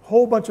things, a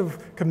whole bunch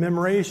of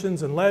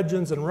commemorations and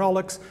legends and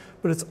relics,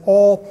 but it's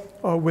all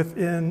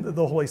within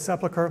the Holy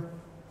Sepulchre.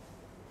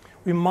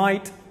 We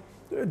might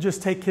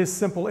just take his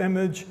simple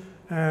image,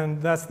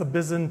 and that's the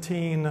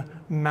Byzantine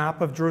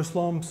map of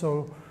Jerusalem.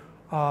 So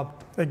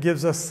it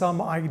gives us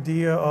some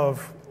idea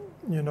of,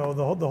 you know,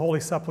 the Holy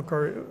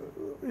Sepulchre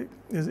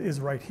is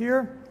right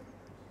here.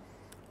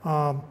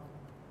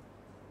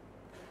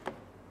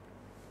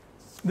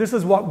 This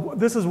is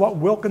what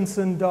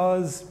Wilkinson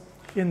does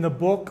in the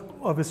book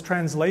of his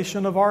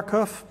translation of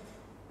Arcuf.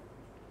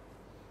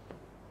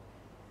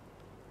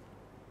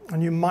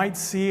 And you might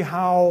see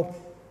how,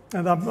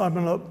 and I'm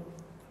going to,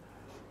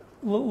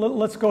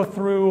 let's go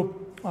through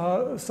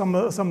some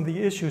of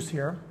the issues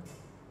here.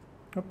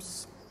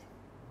 Oops.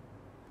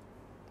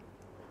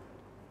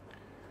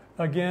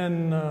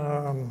 Again,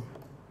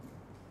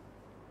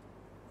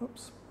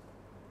 oops.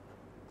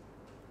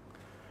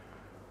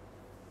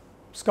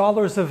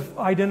 Scholars have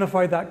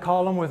identified that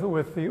column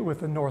with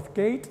the north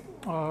gate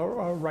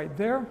right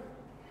there.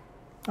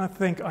 I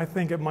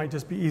think it might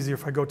just be easier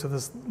if I go to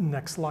this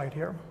next slide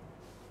here.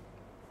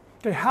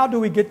 Okay, how do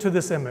we get to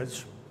this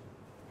image?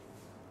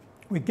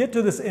 We get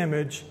to this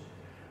image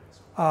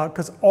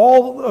because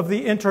all of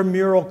the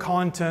intramural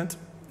content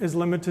is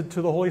limited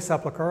to the Holy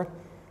Sepulchre.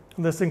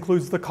 And this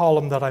includes the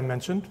column that I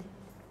mentioned.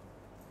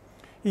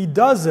 He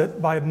does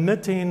it by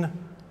omitting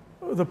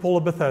the Pool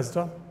of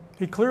Bethesda.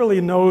 He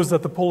clearly knows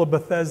that the Pool of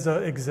Bethesda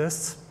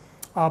exists,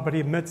 but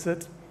he omits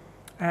it.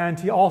 And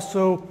he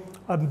also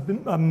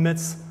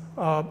omits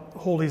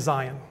Holy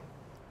Zion.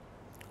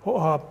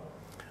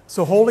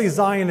 So Holy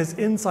Zion is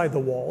inside the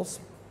walls.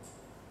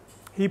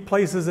 He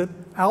places it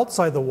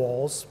outside the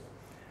walls.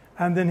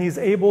 And then he's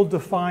able to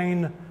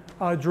find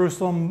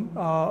Jerusalem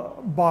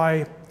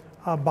by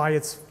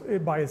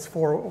its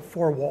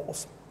four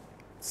walls.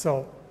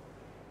 So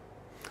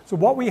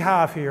what we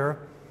have here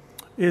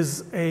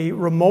is a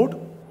remote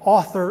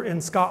author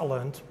in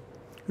Scotland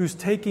who's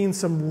taking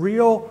some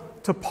real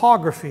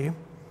topography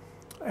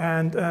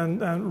and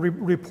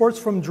reports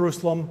from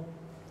Jerusalem,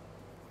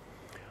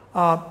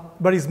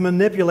 but he's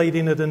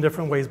manipulating it in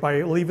different ways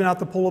by leaving out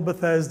the Pool of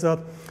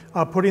Bethesda,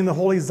 putting the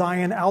Holy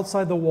Zion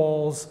outside the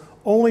walls,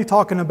 only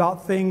talking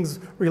about things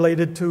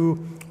related to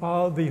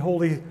the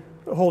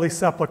Holy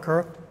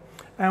Sepulchre.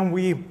 And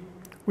we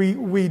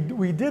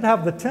did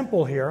have the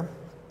temple here,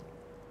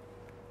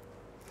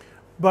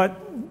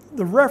 but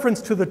the reference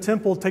to the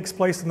temple takes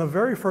place in the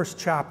very first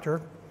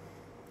chapter,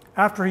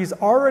 after he's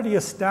already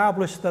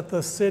established that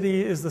the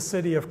city is the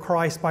city of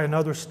Christ by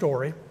another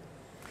story.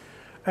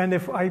 And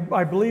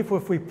I believe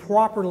if we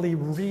properly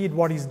read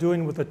what he's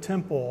doing with the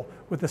temple,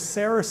 with the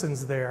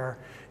Saracens there,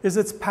 is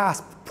it's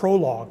past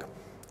prologue.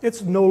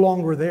 It's no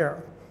longer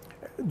there.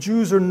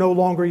 Jews are no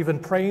longer even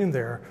praying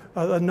there.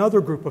 Another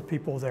group of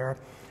people there.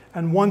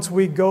 And once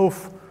we go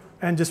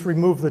and just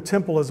remove the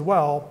temple as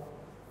well,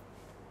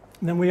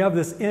 then we have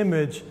this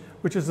image,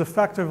 which is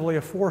effectively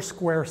a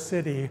 4-square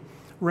city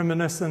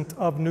reminiscent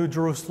of New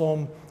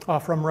Jerusalem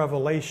from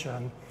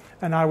Revelation.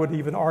 And I would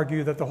even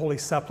argue that the Holy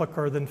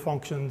Sepulchre then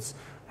functions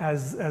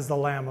as the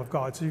Lamb of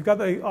God. So you've got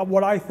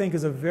what I think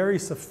is a very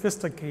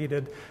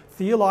sophisticated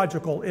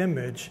theological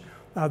image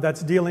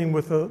that's dealing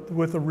with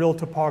the real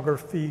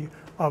topography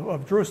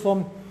of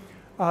Jerusalem.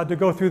 To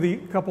go through a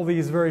couple of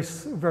these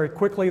very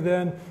quickly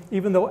then,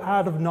 even though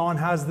Adamnon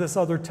has this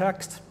other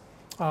text,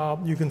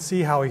 you can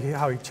see how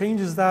he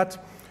changes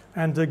that.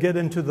 And to get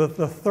into the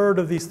third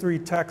of these 3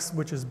 texts,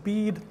 which is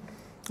Bede,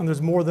 and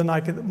there's more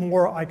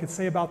I could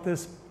say about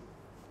this.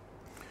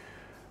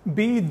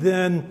 Bede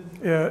then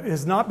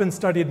has not been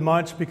studied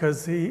much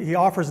because he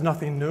offers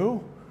nothing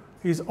new.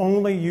 He's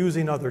only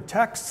using other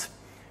texts.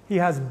 He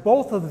has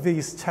both of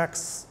these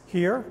texts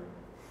here,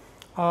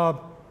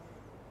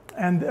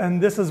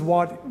 and this is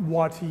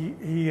what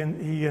he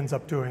ends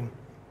up doing.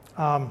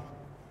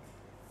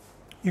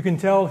 You can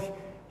tell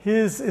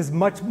his is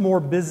much more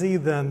busy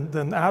than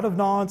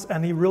Adamnon's,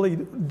 and he really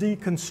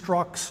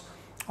deconstructs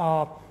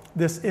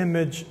this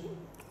image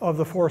of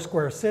the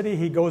 4-square city.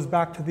 He goes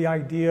back to the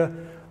idea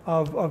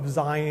of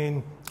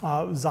Zion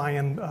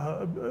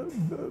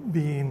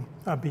being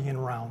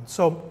round.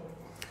 So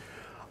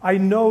I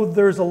know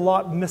there's a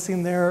lot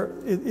missing there.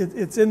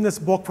 It's in this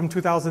book from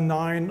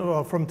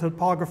 2009, from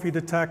topography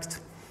to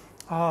text.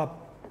 But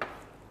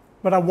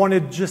I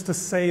wanted just to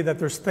say that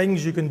there's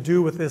things you can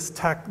do with these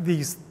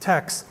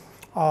texts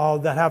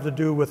that have to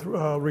do with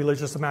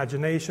religious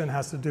imagination,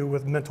 has to do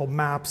with mental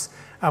maps,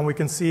 and we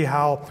can see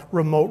how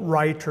remote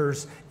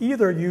writers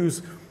either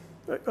use,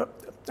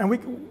 and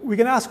we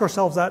can ask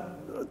ourselves that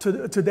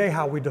today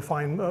how we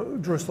define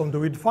Jerusalem. Do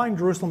we define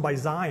Jerusalem by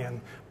Zion,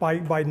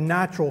 by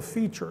natural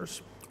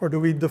features, or do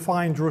we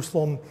define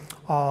Jerusalem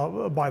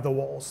by the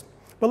walls?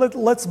 But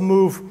let's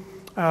move,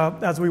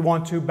 as we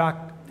want to,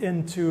 back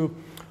into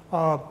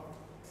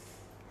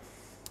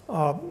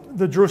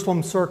the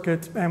Jerusalem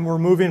circuit, and we're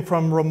moving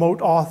from remote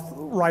auth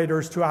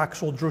writers to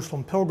actual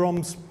Jerusalem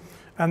pilgrims.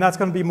 And that's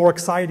going to be more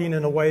exciting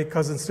in a way,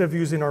 because instead of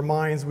using our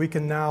minds, we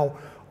can now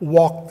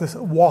walk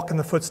in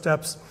the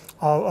footsteps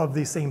of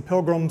these same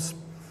pilgrims.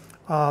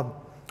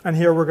 And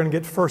here we're going to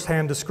get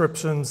firsthand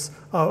descriptions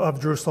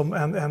of Jerusalem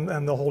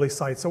and the holy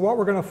sites. So what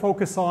we're going to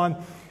focus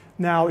on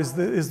now is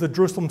the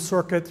Jerusalem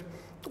circuit,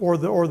 or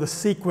the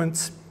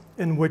sequence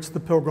in which the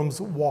pilgrims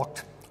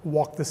walked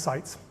the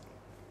sites.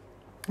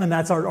 And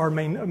that's our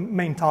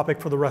main topic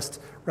for the rest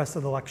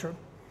of the lecture.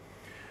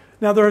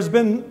 Now, there has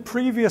been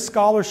previous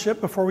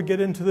scholarship, before we get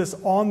into this,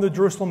 on the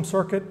Jerusalem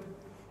circuit.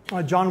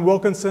 John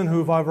Wilkinson,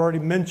 who I've already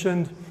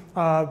mentioned,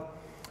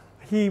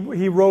 he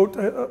wrote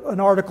an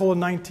article in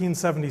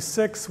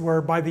 1976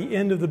 where by the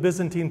end of the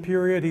Byzantine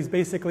period, he's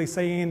basically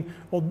saying,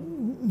 well,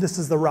 this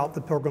is the route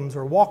the pilgrims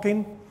are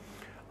walking.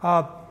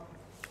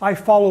 I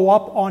follow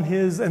up on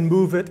his and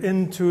move it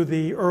into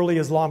the early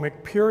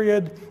Islamic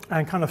period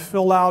and kind of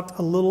fill out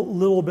a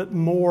little bit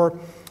more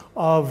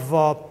of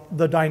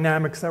the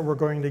dynamics that we're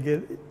going to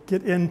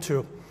get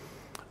into.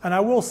 And I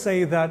will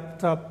say that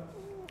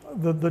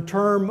the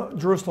term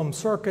Jerusalem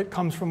circuit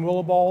comes from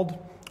Willibald.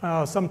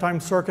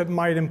 Sometimes circuit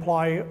might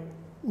imply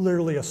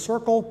literally a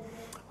circle.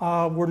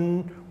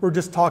 We're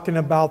just talking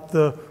about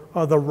the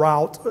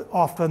route.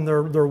 Often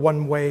they're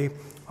one-way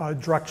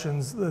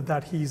directions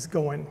that he's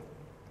going.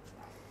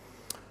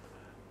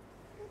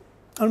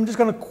 I'm just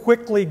going to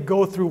quickly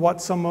go through what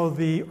some of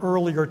the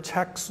earlier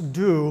texts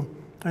do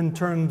in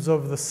terms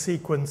of the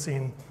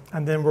sequencing,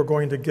 and then we're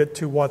going to get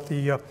to what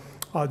the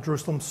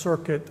Jerusalem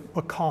circuit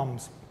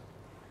becomes.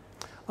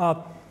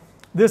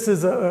 This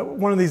is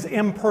one of these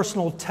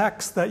impersonal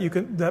texts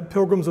that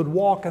pilgrims would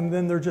walk, and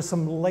then there are just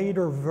some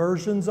later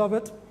versions of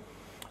it.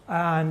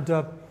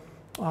 And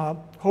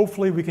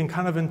hopefully we can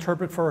kind of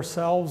interpret for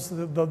ourselves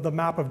the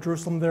map of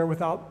Jerusalem there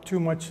without too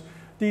much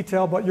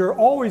detail, but you're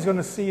always going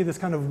to see this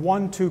kind of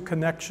 1-2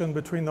 connection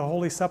between the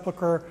Holy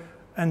Sepulchre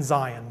and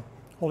Zion.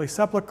 Holy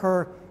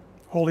Sepulchre,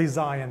 Holy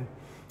Zion.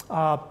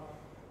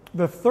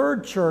 The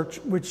third church,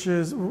 which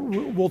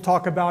we'll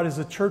talk about, is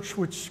a church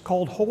which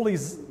called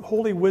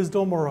Holy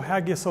Wisdom, or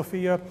Hagia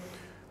Sophia,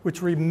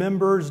 which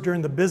remembers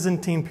during the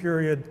Byzantine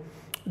period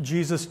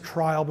Jesus'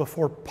 trial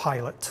before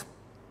Pilate.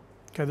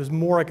 Okay, there's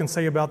more I can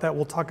say about that.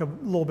 We'll talk a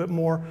little bit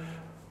more,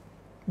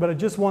 but I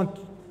just want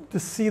to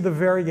see the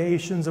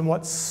variations in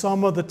what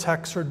some of the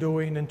texts are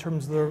doing in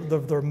terms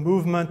of their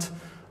movement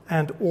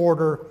and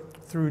order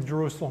through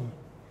Jerusalem.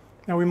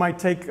 Now we might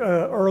take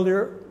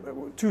earlier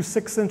 2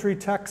 6th century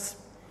texts.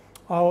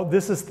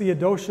 This is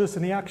Theodosius,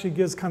 and he actually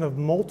gives kind of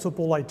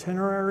multiple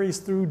itineraries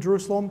through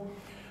Jerusalem.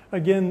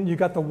 Again, you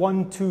got the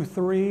 1, 2,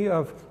 3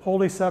 of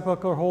Holy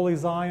Sepulchre, Holy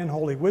Zion,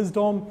 Holy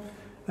Wisdom,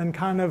 and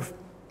kind of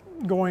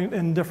going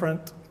in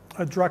different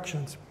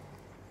directions.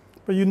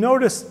 But you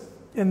notice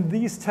in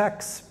these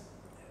texts,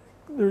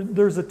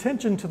 there's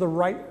attention to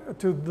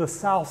the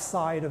south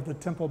side of the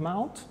Temple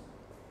Mount,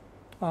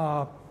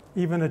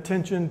 even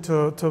attention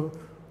to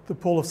the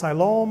Pool of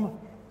Siloam.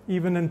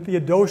 Even in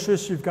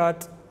Theodosius, you've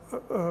got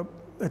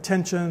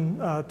attention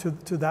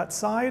to that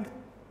side.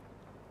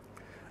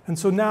 And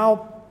so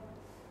now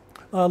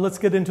let's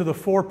get into the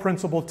 4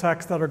 principal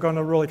texts that are going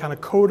to really kind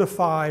of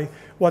codify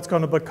what's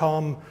going to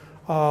become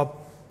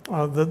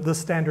the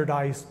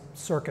standardized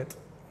circuit,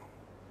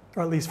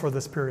 or at least for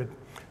this period.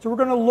 So we're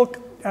going to look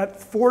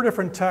at 4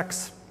 different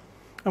texts,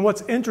 and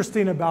what's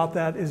interesting about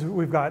that is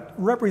we've got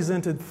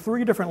represented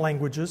 3 different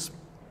languages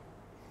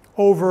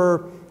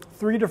over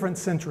 3 different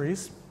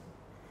centuries.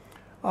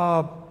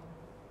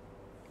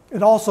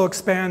 It also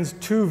expands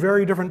 2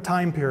 very different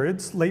time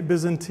periods, late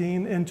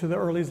Byzantine into the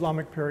early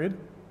Islamic period.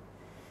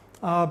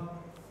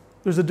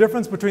 There's a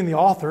difference between the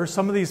authors.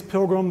 Some of these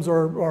pilgrims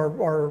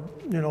are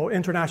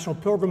international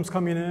pilgrims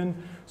coming in.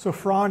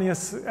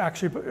 Sophronius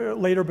actually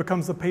later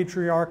becomes the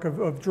patriarch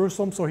of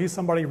Jerusalem, so he's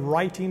somebody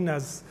writing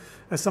as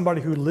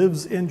somebody who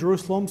lives in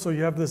Jerusalem. So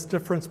you have this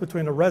difference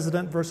between a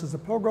resident versus a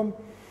pilgrim.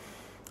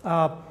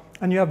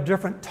 And you have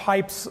different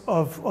types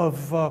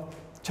of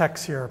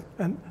texts here.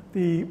 And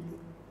the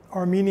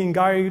Armenian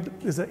guide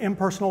is an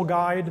impersonal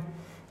guide,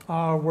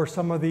 where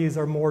some of these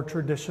are more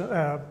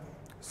traditional.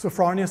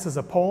 Sophronius is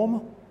a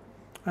poem,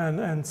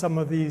 and some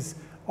of these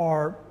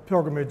are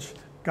pilgrimage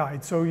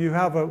guides. So you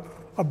have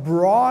a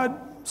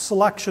broad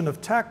selection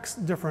of texts,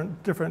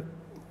 different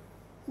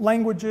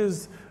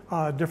languages,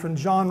 different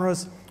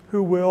genres,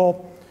 who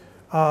will,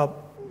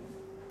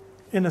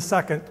 in a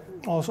second,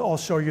 I'll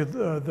show you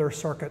their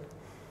circuit.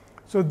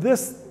 So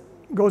this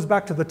goes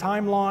back to the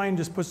timeline,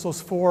 just puts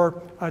those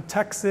 4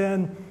 texts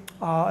in,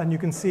 and you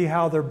can see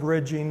how they're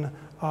bridging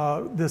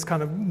this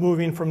kind of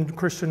moving from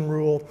Christian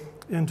rule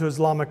into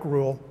Islamic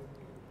rule.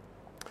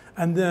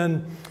 And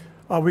then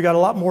we got a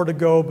lot more to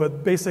go,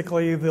 but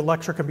basically the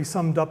lecture can be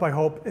summed up, I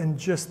hope, in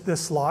just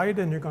this slide,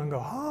 and you're going to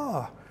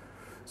go,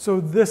 So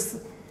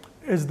this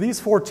is these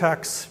 4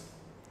 texts,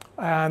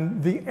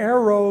 and the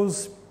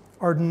arrows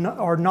are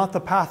not the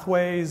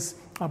pathways,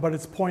 but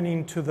it's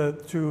pointing to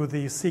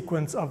the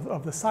sequence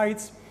of the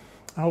sites.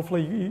 And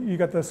hopefully you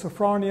got the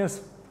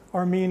Sophronius,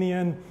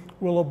 Armenian,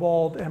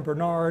 Willibald, and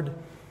Bernard,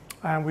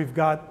 and we've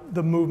got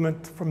the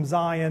movement from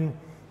Zion,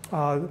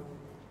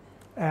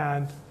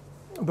 and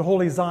the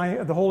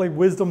Holy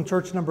Wisdom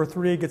Church number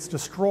 3 gets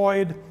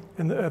destroyed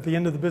at the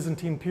end of the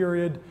Byzantine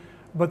period,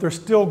 but they're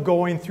still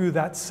going through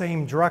that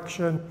same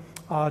direction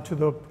to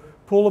the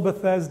Pool of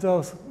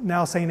Bethesda,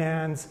 now St.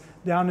 Anne's,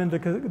 down into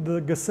the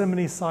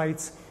Gethsemane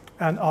sites,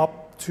 and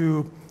up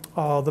to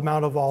the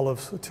Mount of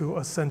Olives to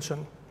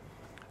Ascension.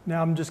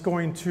 Now I'm just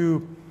going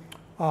to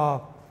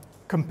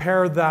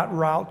compare that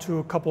route to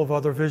a couple of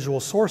other visual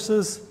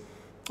sources.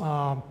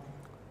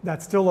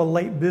 That's still a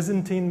late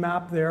Byzantine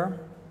map there.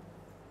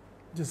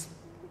 Just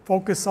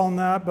focus on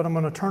that, but I'm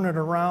going to turn it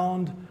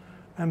around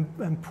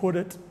and put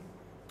it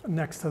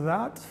next to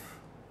that.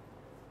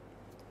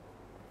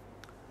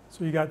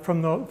 So you got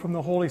from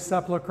the Holy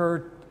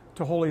Sepulchre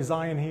to Holy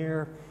Zion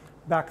here,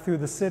 back through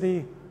the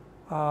city.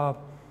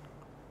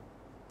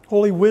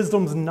 Holy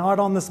Wisdom's not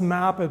on this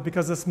map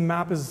because this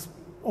map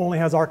only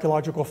has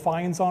archaeological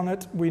finds on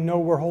it. We know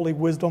where Holy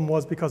Wisdom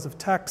was because of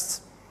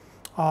texts,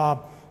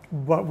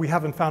 but we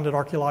haven't found it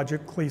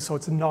archaeologically, so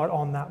it's not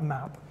on that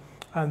map.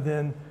 And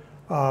then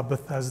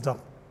Bethesda.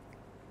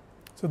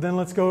 So then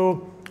let's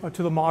go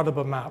to the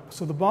Madaba map.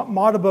 So the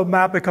Madaba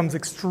map becomes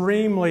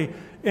extremely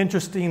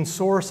interesting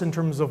source in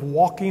terms of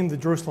walking the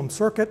Jerusalem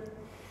circuit.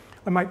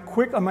 I might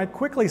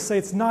quickly say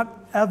it's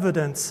not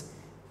evidence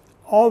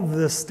of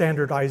this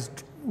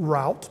standardized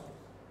route,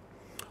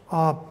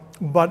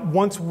 but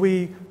once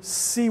we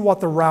see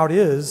what the route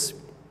is,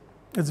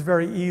 it's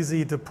very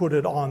easy to put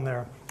it on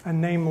there.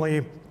 And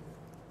namely,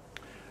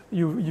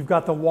 you've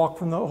got the walk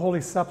from the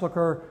Holy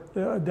Sepulchre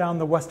down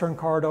the Western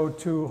Cardo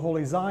to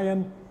Holy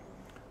Zion,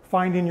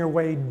 finding your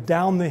way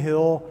down the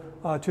hill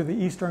to the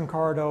Eastern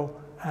Cardo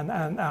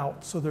and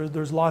out. So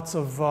there's lots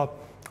of,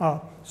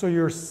 so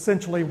you're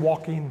essentially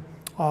walking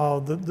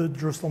the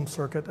Jerusalem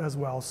circuit as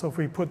well. So if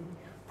we put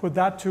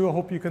that too, I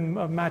hope you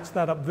can match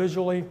that up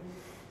visually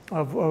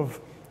of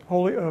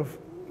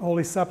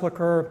Holy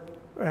Sepulchre,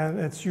 and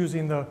it's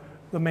using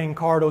the main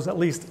cardos at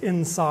least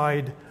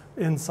inside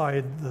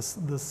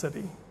the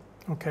city.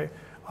 Okay,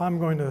 I'm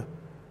going to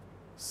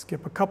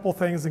skip a couple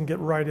things and get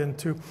right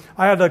into.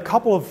 I had a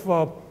couple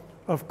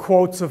of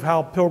quotes of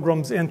how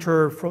pilgrims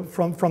enter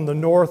from the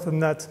north,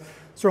 and that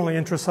certainly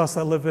interests us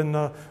that live in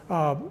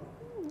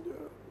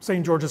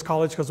St. George's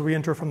College because we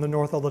enter from the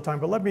north all the time.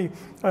 But let me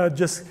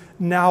just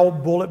now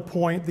bullet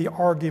point the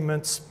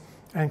arguments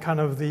and kind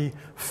of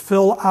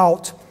fill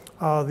out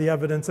the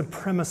evidence and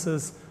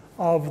premises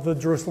of the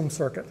Jerusalem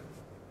circuit.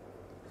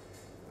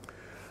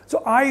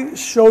 So I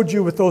showed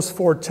you with those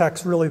 4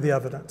 texts really the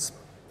evidence.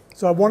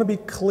 So I want to be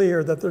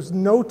clear that there's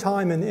no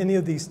time in any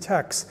of these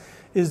texts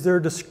is there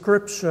a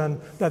description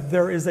that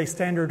there is a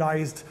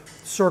standardized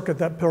circuit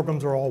that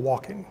pilgrims are all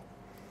walking.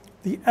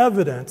 The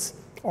evidence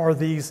are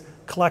these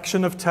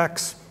collection of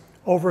texts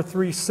over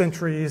 3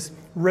 centuries,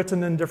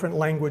 written in different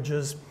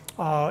languages,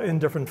 in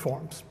different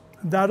forms.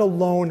 That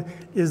alone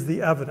is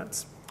the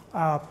evidence.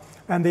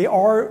 And they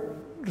are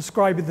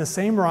describing the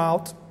same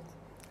route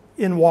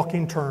in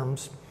walking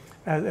terms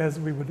as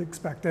we would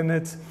expect. And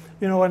it's,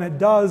 and it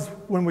does,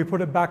 when we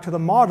put it back to the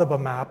Madaba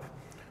map,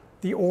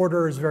 the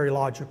order is very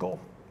logical.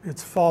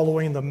 It's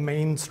following the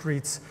main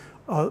streets,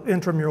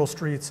 intramural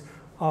streets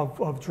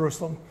of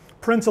Jerusalem.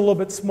 Print's a little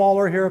bit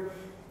smaller here,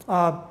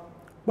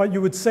 but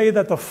you would say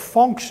that the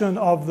function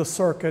of the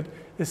circuit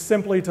is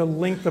simply to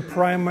link the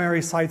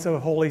primary sites of a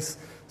holy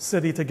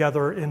city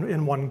together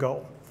in one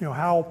go.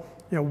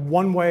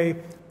 One way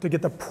to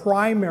get the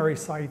primary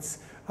sites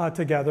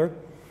together.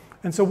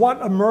 And so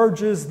what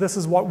emerges, this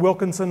is what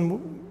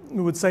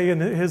Wilkinson would say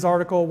in his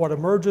article, what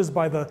emerges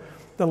by the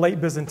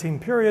late Byzantine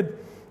period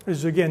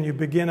is, again, you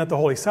begin at the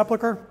Holy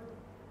Sepulchre,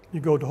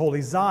 you go to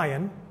Holy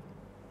Zion,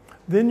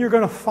 then you're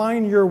going to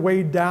find your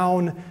way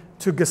down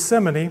to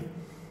Gethsemane,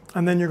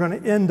 and then you're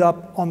going to end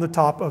up on the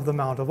top of the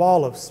Mount of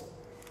Olives.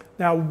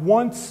 Now,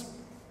 once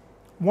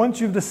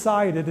you've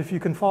decided, if you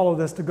can follow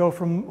this, to go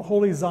from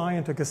Holy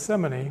Zion to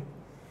Gethsemane,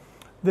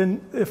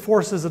 then it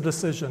forces a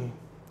decision,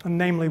 and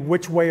namely,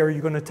 which way are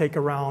you going to take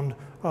around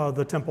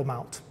the Temple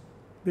Mount?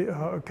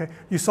 Okay,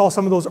 you saw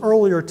some of those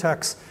earlier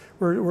texts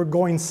were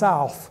going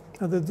south.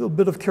 There's a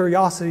bit of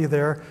curiosity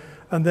there,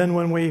 and then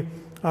when we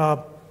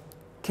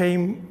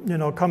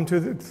come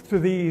to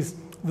these,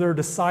 they're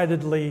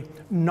decidedly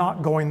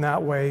not going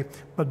that way,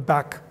 but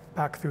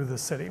back through the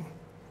city.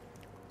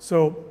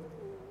 So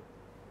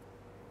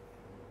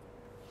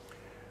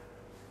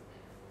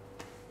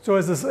So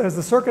as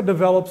the circuit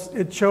develops,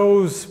 it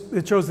chose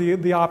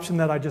the option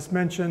that I just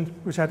mentioned,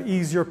 which had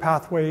easier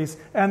pathways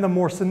and the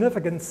more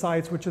significant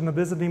sites, which in the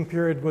Byzantine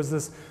period was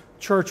this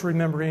church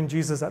remembering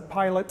Jesus at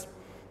Pilate,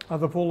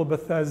 the pool of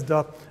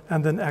Bethesda,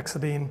 and then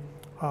exiting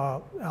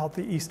out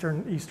the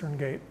eastern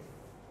gate.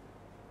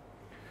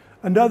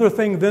 Another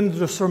thing then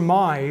to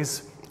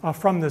surmise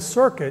from this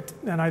circuit,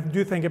 and I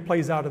do think it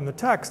plays out in the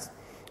text,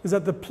 is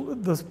that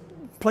the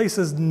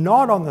places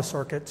not on the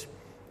circuit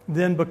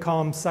then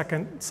become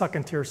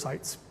second-tier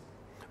sites.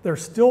 They're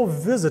still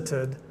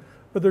visited,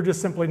 but they're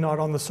just simply not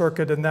on the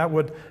circuit, and that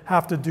would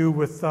have to do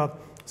with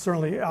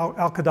certainly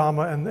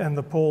Al-Qadama and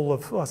the pool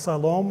of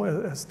Siloam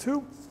as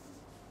two.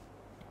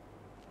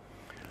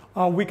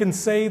 We can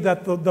say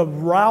that the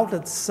route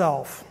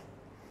itself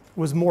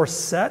was more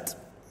set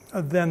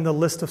than the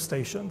list of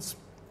stations.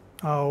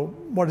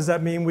 What does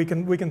that mean? We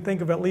can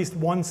think of at least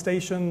one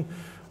station,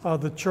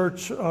 the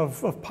church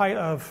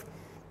of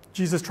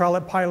Jesus' trial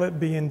at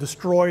Pilate being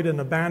destroyed and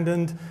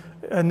abandoned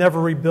and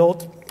never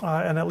rebuilt,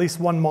 and at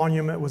least one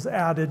monument was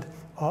added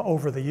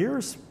over the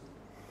years.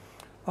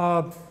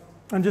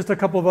 And just a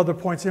couple of other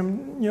points.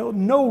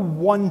 No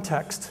one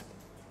text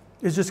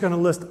is just going to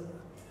list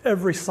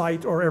every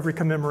site or every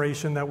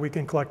commemoration that we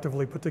can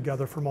collectively put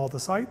together from all the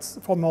sites,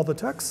 from all the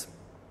texts.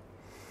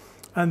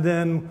 And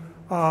then,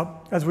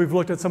 as we've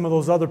looked at some of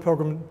those other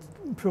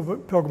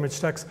pilgrimage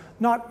texts,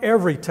 not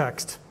every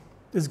text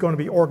is going to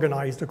be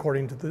organized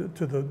according to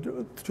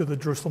the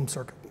Jerusalem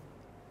circuit.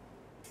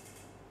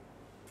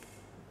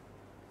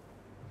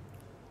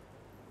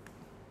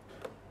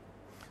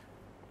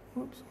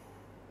 Oops.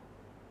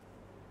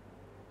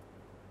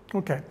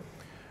 Okay.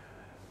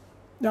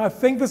 Now I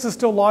think this is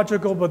still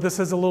logical, but this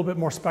is a little bit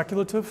more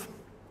speculative.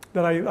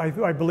 That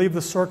I believe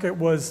the circuit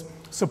was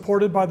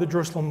supported by the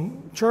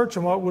Jerusalem church,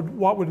 and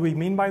what would we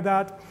mean by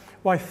that?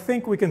 Well, I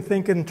think we can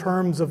think in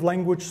terms of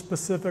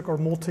language-specific or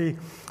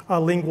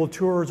multilingual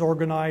tours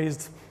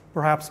organized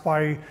perhaps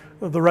by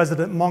the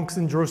resident monks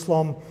in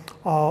Jerusalem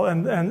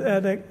and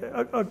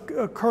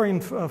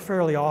occurring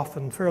fairly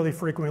often, fairly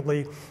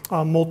frequently,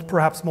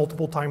 perhaps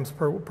multiple times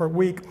per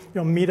week.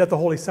 Meet at the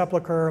Holy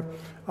Sepulchre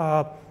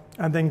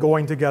and then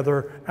going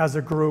together as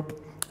a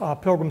group.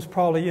 Pilgrims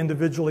probably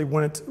individually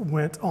went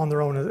on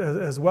their own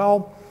as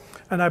well.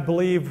 And I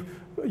believe,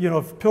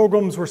 if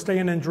pilgrims were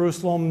staying in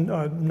Jerusalem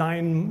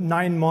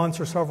 9 months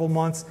or several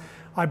months,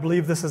 I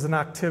believe this is an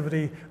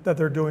activity that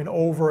they're doing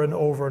over and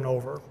over and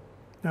over.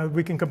 Now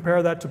we can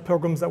compare that to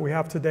pilgrims that we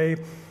have today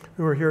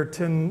who are here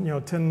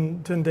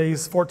 10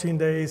 days, 14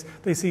 days.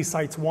 They see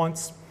sites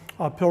once.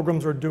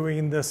 Pilgrims are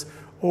doing this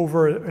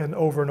over and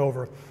over and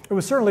over. It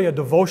was certainly a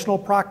devotional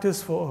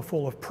practice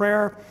full of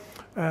prayer,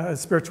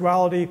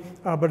 spirituality,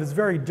 but it's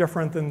very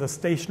different than the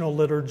stational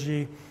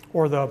liturgy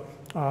or the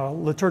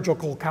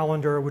liturgical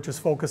calendar, which is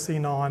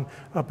focusing on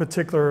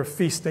particular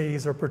feast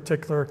days or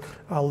particular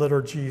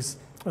liturgies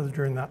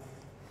during that.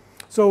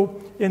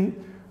 So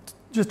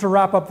just to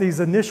wrap up these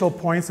initial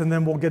points, and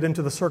then we'll get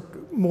into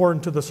more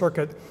into the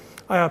circuit.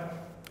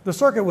 The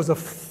circuit was a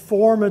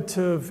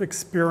formative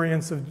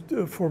experience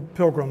for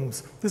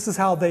pilgrims. This is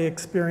how they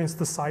experienced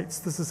the sites.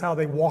 This is how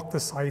they walked the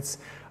sites.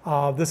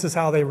 This is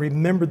how they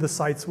remembered the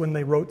sites when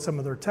they wrote some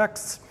of their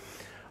texts.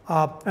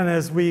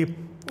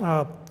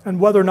 And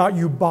whether or not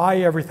you buy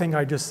everything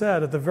I just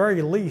said, at the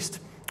very least,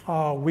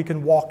 we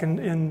can walk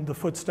in the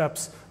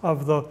footsteps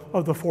of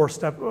the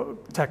four-step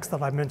text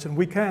that I mentioned.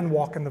 We can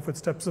walk in the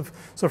footsteps of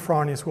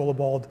Sophronius,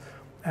 Willibald,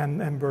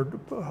 and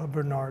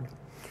Bernard.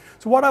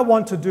 So what I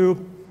want to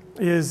do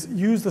is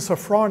use the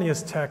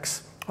Sophronius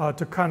text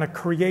to kind of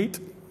create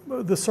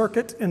the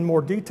circuit in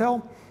more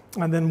detail,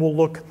 and then we'll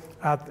look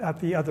at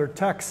the other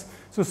texts.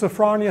 So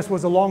Sophronius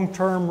was a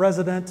long-term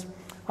resident.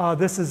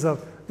 This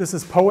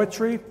is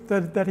poetry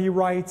that he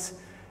writes.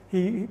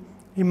 He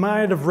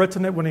might have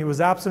written it when he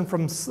was absent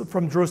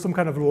from Jerusalem,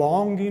 kind of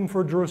longing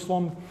for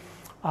Jerusalem.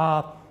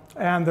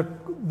 And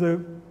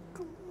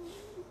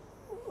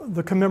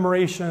the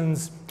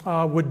commemorations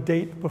would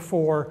date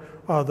before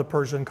the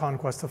Persian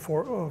conquest of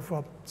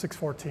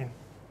 614.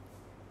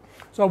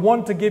 So I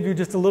wanted to give you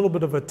just a little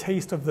bit of a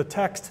taste of the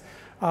text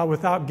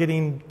without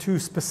getting too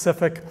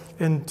specific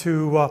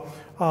into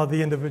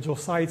the individual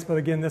sites. But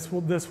again, this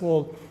will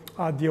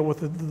deal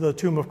with the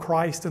tomb of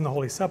Christ and the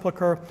Holy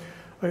Sepulchre.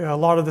 A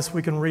lot of this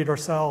we can read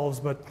ourselves,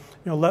 but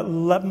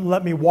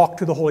let me walk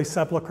to the Holy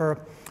Sepulchre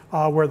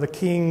where the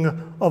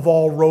King of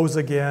all rose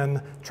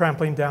again,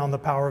 trampling down the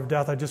power of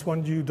death. I just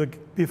want you to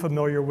be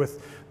familiar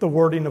with the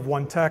wording of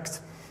one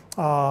text.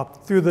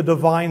 Through the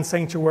divine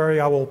sanctuary,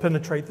 I will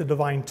penetrate the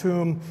divine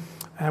tomb,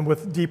 and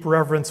with deep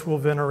reverence will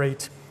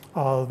venerate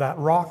that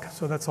rock.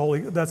 So that's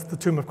the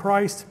tomb of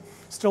Christ,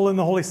 still in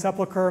the Holy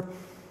Sepulchre.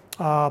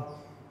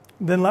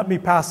 Then let me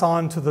pass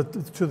on to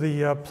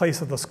the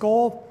place of the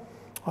skull.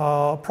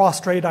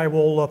 Prostrate, I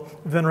will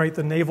venerate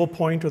the navel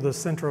point, or the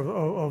center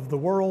of the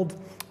world,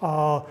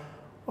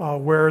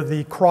 where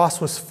the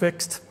cross was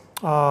fixed,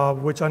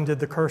 which undid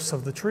the curse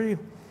of the tree.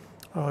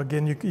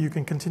 Again, you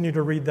can continue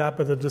to read that,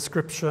 but the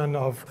description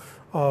of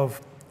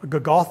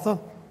Golgotha,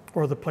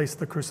 or the place of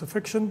the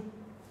crucifixion.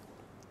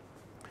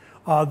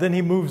 Then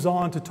he moves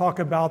on to talk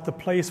about the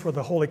place where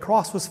the Holy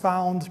Cross was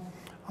found,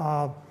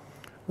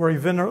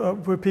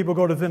 where people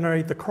go to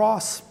venerate the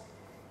cross,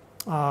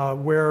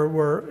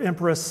 where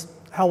Empress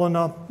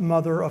Helena,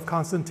 mother of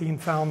Constantine,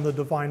 found the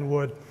divine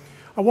wood.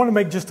 I want to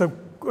make just a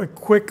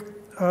quick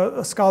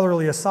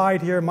scholarly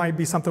aside here. It might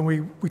be something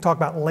we talk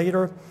about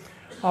later,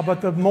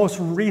 but the most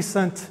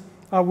recent,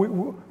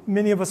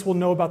 many of us will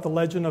know about the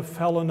legend of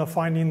Helena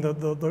finding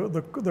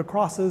the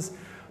crosses.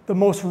 The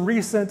most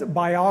recent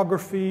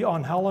biography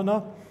on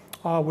Helena,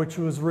 which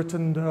was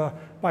written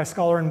by a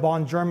scholar in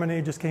Bonn,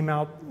 Germany, just came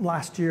out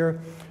last year,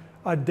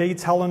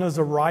 dates Helena's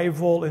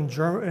arrival in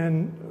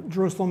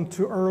Jerusalem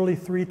to early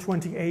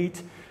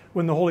 328,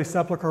 when the Holy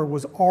Sepulchre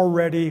was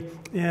already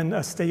in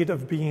a state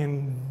of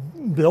being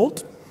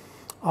built,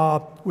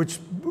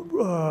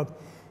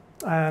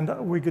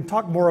 and we could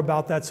talk more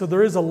about that. So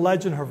there is a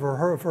legend of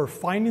her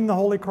finding the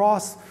Holy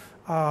Cross.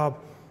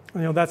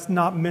 That's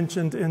not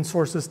mentioned in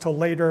sources till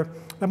later.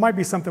 That might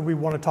be something we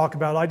want to talk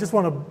about.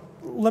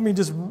 Let me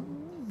just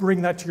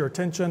bring that to your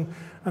attention,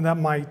 and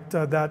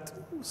that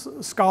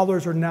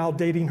scholars are now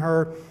dating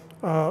her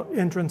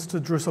entrance to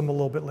Jerusalem a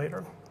little bit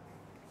later.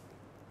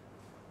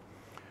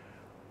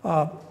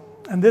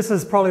 And this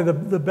is probably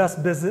the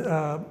best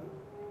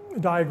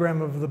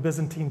diagram of the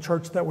Byzantine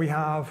church that we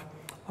have,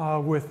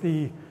 with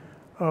the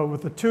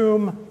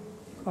tomb,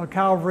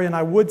 Calvary, and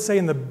I would say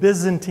in the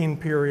Byzantine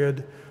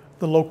period,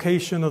 the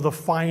location of the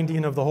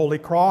finding of the Holy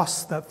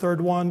Cross, that third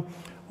one,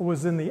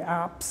 was in the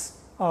apse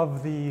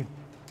of the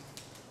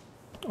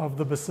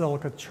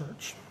Basilica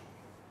Church.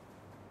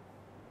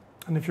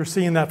 And if you're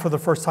seeing that for the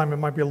first time, it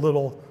might be a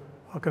little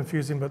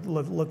confusing, but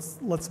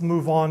let's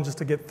move on just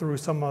to get through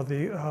some of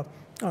the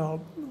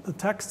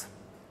text.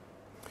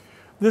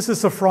 This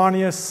is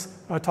Sophronius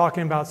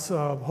talking about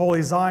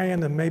Holy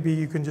Zion, and maybe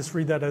you can just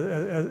read that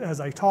as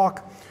I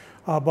talk.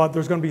 But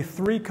there's going to be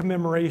 3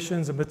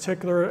 commemorations in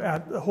particular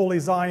at Holy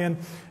Zion.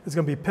 It's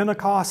going to be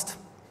Pentecost,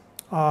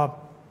 the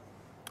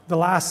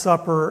Last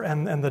Supper,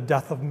 and the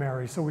death of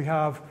Mary. So we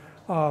have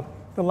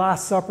the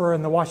Last Supper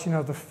and the washing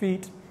of the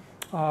feet.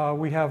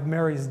 We have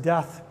Mary's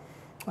death,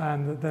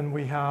 and then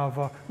we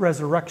have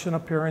resurrection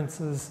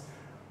appearances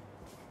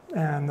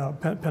and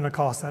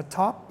Pentecost at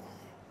top.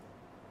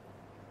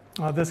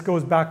 This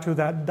goes back to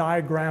that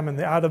diagram in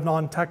the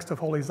Adamnon text of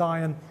Holy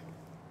Zion.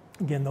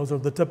 Again, those are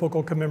the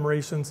typical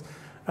commemorations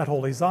at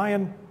Holy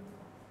Zion.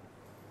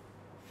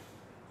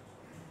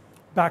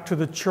 Back to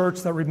the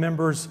church that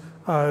remembers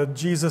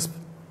Jesus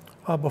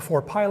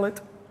before Pilate.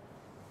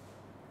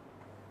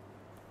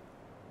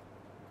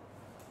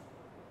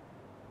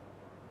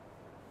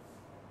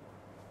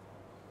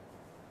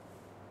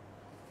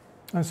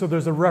 And so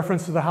there's a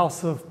reference to the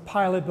house of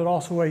Pilate, but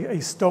also a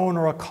stone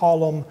or a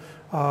column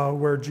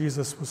where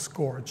Jesus was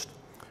scourged.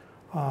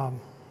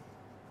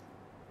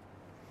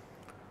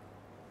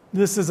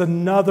 This is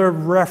another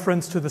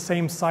reference to the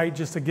same site,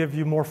 just to give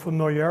you more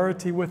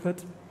familiarity with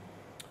it.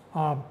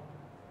 But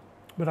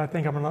I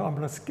think I'm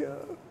going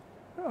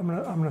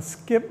to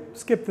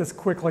skip this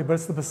quickly. But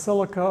it's the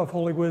Basilica of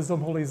Holy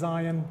Wisdom, Holy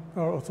Zion,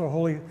 so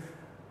Holy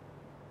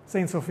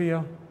Saint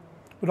Sophia.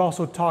 It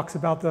also talks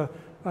about the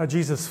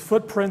Jesus'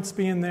 footprints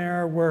being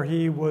there, where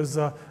he was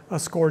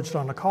scourged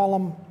on a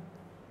column.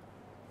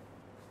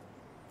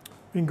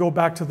 We can go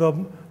back to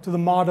the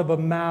mod of a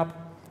map.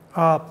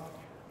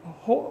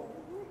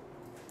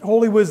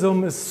 Holy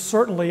Wisdom is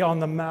certainly on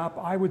the map.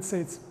 I would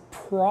say it's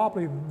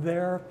probably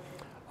there,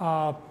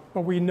 but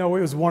we know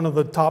it was one of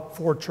the top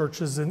 4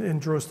 churches in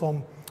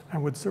Jerusalem,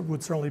 and would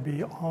certainly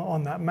be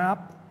on that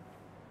map.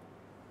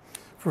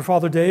 For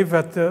Father Dave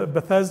at the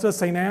Bethesda,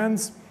 St.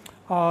 Anne's,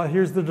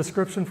 here's the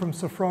description from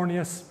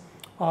Sophronius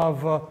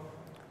of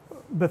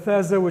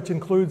Bethesda, which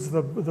includes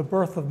the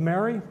birth of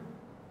Mary.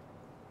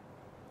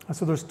 And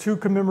so there's 2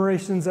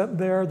 commemorations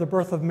there, the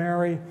birth of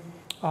Mary,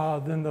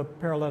 then the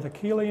paralytic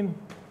healing.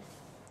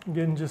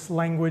 Again, just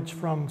language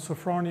from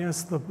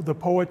Sophronius, the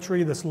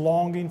poetry, this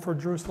longing for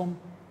Jerusalem.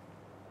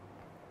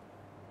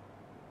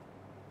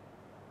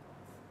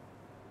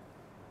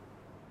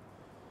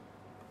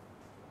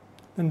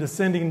 Then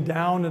descending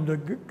down into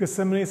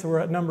Gethsemane, so we're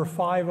at number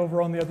 5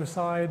 over on the other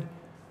side.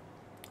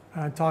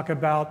 Talk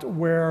about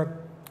where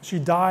she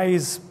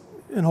dies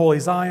in Holy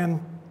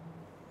Zion,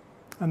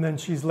 and then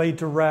she's laid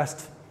to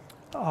rest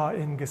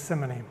in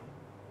Gethsemane.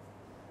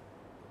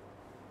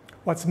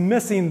 What's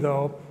missing,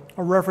 though,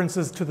 are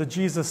references to the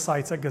Jesus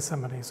sites at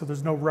Gethsemane. So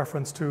there's no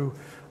reference to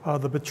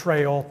the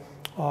betrayal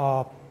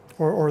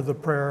or the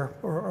prayer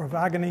or of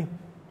agony.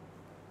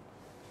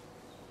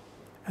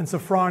 And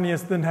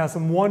Sophronius then has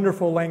some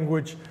wonderful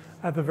language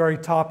at the very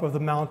top of the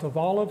Mount of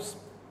Olives,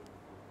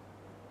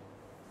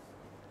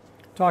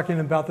 talking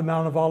about the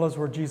Mount of Olives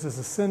where Jesus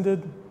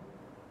ascended.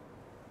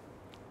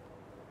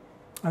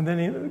 And then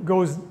he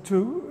goes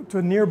to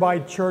a nearby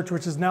church,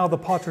 which is now the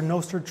Pater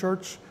Noster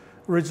Church,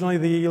 originally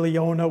the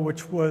Eleona,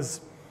 which was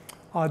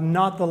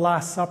not the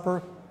Last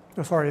Supper,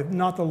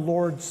 not the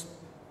Lord's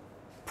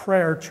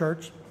Prayer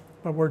church,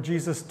 but where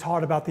Jesus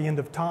taught about the end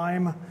of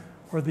time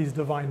or these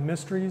divine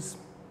mysteries.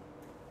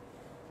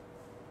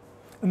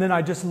 And then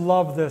I just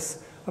love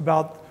this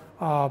about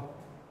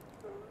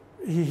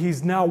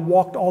he's now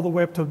walked all the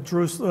way up to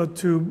Jerusalem,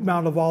 to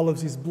Mount of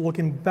Olives. He's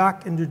looking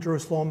back into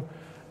Jerusalem,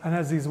 and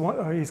as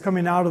he's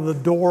coming out of the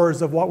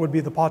doors of what would be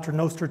the Pater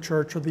Noster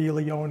Church or the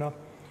Eleona,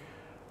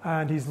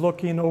 and he's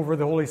looking over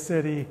the holy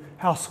city.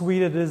 How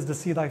sweet it is to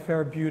see thy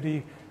fair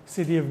beauty,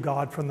 city of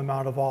God, from the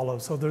Mount of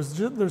Olives. So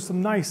there's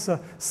some nice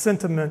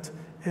sentiment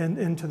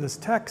into this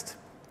text.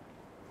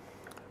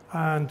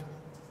 And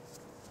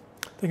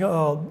I think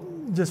I'll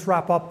just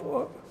wrap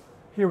up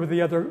here with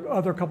the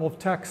other couple of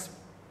texts.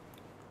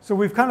 So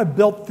we've kind of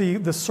built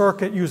the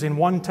circuit using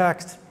one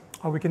text.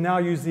 We can now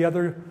use the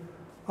other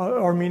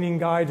Armenian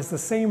guide. It's the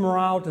same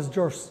route as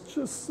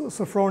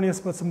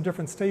Sophronius, but some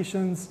different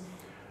stations.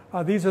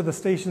 These are the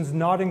stations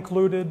not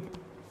included,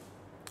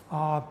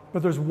 but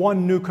there's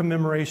one new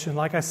commemoration.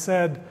 Like I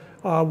said,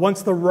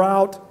 once the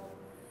route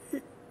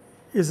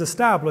is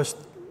established,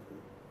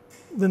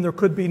 then there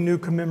could be new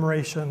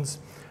commemorations.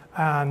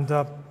 And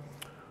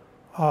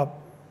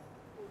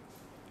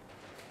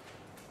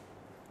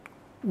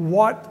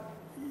what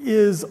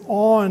is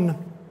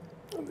on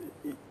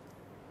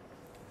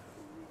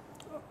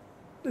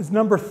it's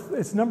number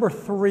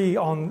 3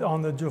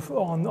 on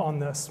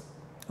this.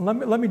 And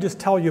let me just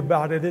tell you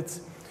about it.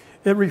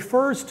 It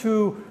refers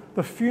to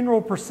the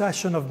funeral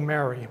procession of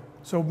Mary.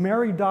 So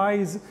Mary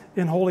dies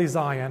in Holy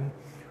Zion.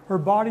 Her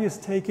body is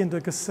taken to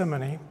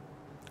Gethsemane,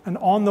 and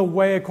on the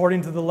way,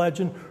 according to the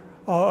legend,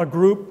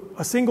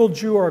 a single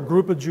Jew or a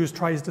group of Jews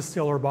tries to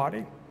steal her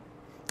body.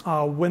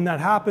 When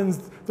that happens,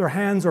 their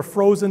hands are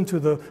frozen to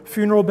the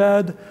funeral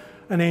bed.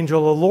 An angel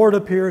of the Lord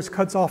appears,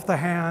 cuts off the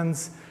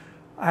hands,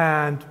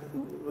 and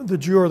the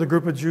Jew or the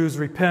group of Jews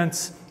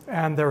repents,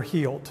 and they're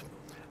healed.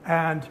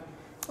 And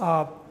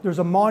there's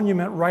a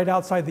monument right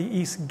outside the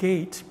east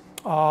gate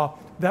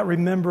that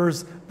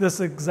remembers this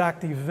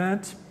exact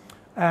event.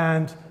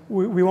 And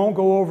we won't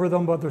go over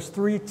them, but there's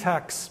 3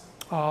 texts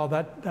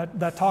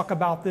that talk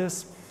about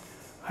this,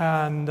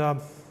 and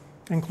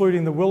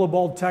including the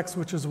Willibald text,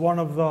 which is one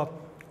of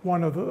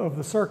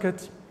the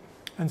circuit.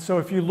 And so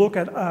if you look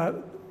at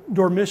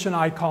Dormition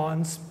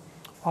icons,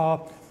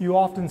 you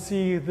often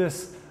see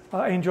this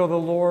angel of the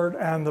Lord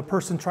and the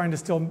person trying to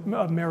steal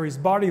Mary's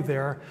body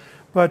there.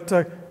 But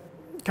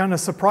kind of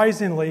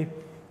surprisingly,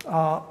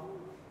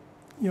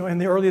 in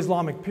the early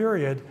Islamic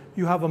period,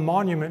 you have a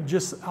monument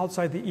just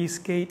outside the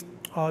east gate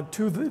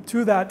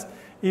to that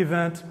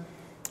event.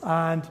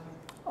 And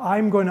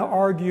I'm going to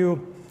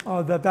argue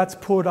that that's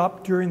put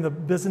up during the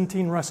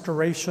Byzantine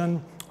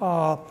Restoration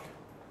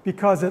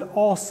because it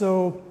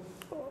also,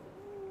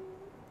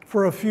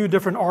 for a few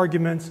different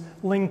arguments,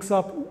 links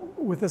up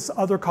with this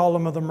other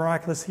column of the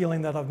miraculous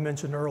healing that I've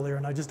mentioned earlier.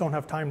 And I just don't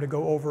have time to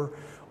go over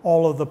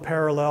all of the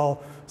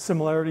parallel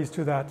similarities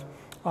to that.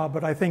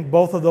 But I think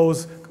both of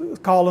those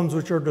columns,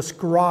 which are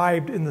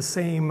described in the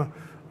same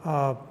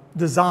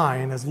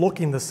design as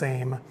looking the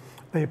same,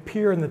 they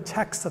appear in the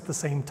text at the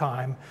same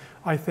time,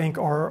 I think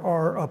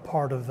are a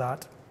part of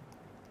that.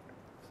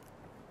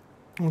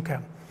 Okay.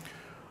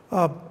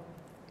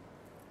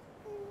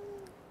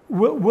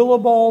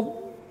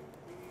 Willibald,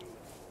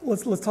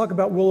 let's talk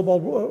about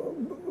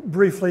Willibald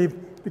briefly,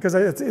 because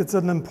it's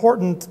an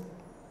important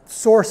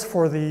source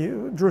for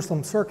the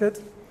Jerusalem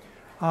circuit.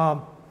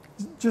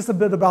 Just a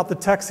bit about the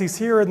text. He's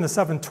here in the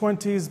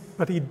 720s,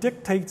 but he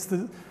dictates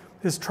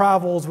his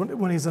travels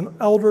when he's an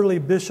elderly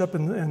bishop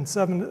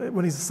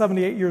when he's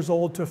 78 years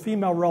old to a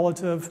female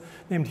relative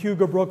named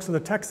Hugo Brooks. So the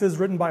text is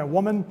written by a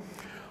woman.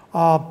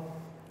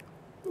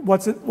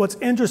 What's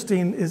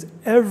interesting is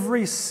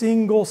every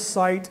single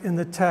site in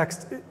the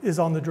text is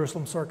on the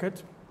Jerusalem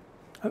circuit.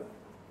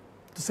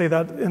 To say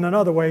that in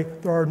another way,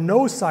 there are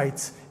no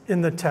sites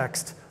in the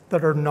text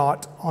that are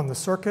not on the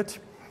circuit.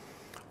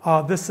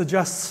 This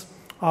suggests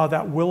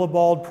that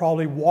Willibald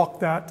probably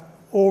walked that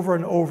over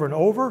and over and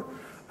over,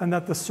 and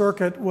that the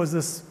circuit was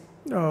this,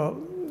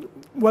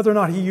 whether or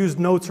not he used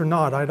notes or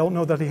not, I don't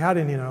know that he had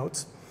any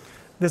notes.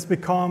 This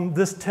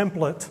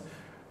template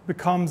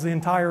becomes the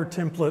entire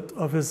template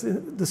of his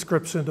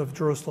description of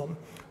Jerusalem.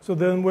 So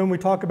then when we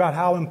talk about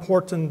how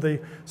important the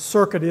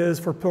circuit is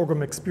for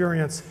pilgrim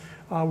experience,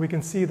 we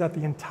can see that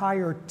the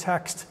entire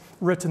text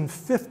written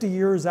 50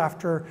 years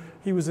after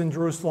he was in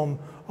Jerusalem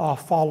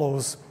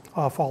follows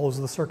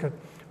the circuit.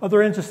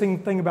 Other interesting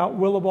thing about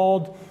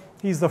Willibald,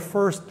 he's the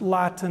first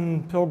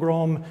Latin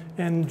pilgrim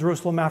in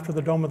Jerusalem after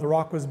the Dome of the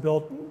Rock was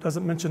built.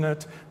 Doesn't mention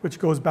it, which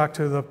goes back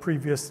to the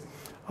previous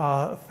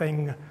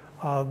thing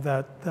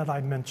that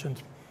I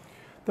mentioned.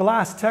 The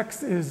last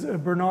text is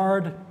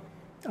Bernard,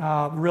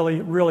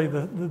 really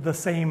the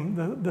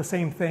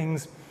same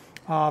things.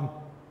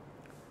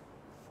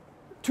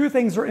 2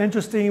 things are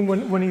interesting.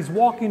 When he's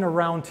walking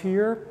around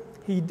here,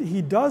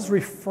 he does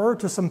refer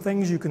to some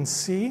things you can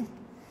see,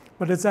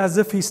 but it's as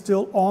if he's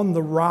still on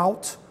the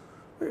route.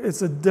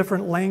 It's a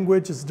different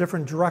language, it's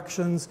different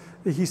directions.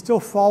 He's still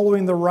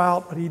following the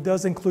route, but he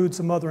does include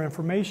some other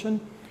information.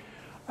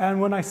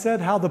 And when I said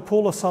how the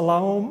Pool of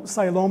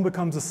Siloam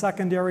becomes a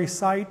secondary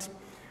site,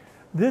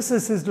 this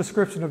is his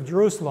description of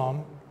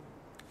Jerusalem.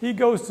 He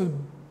goes to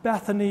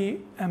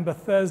Bethany and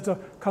Bethesda,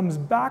 comes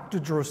back to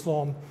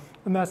Jerusalem,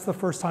 and that's the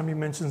first time he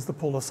mentions the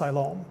Pool of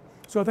Siloam.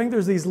 So I think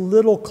there's these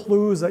little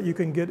clues that you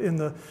can get in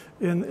the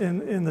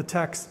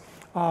text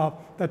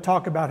that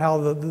talk about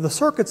how the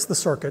circuit's the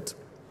circuit.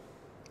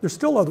 There's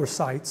still other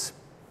sites.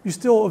 You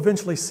still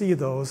eventually see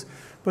those,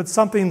 but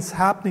something's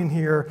happening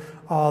here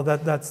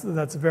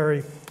that's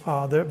very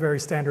very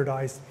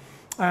standardized.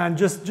 And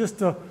just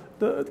to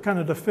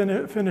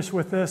finish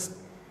with this,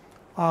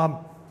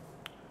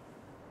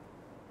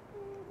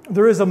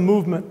 there is a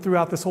movement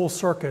throughout this whole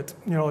circuit.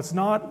 You know, it's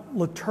not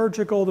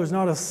liturgical. There's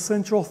not a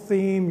central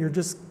theme. You're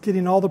just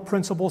getting all the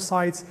principal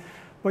sites,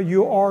 but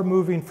you are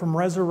moving from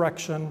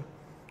resurrection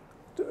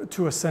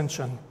to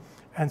ascension.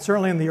 And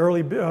certainly in the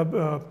early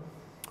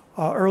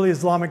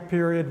Islamic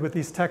period, with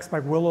these texts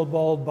by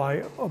Willibald,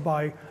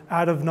 by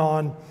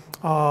Adavnon,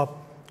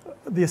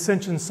 the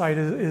ascension site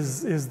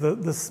is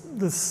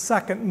the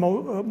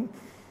second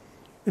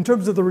in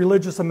terms of the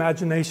religious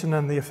imagination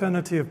and the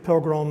affinity of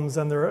pilgrims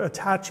and their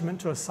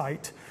attachment to a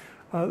site.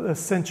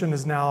 Ascension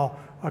is now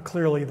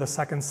clearly the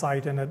second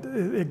site, and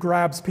it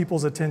grabs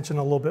people's attention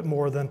a little bit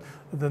more than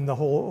the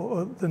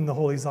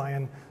Holy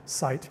Zion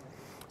site.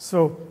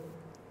 So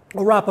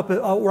I'll wrap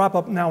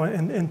up now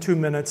in 2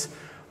 minutes.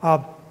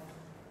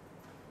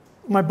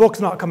 My book's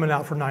not coming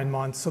out for 9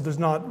 months, so there's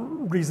not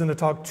reason to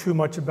talk too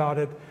much about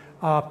it.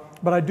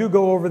 But I do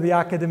go over the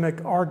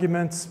academic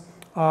arguments.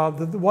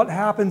 What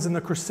happens in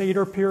the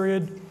Crusader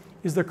period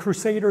is the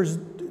Crusaders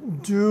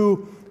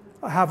do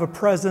have a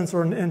presence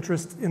or an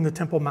interest in the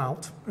Temple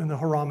Mount, in the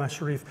Haram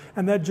al-Sharif,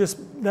 and that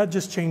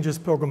just changes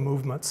pilgrim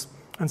movements.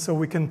 And so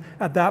we can,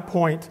 at that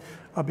point,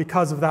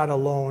 because of that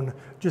alone,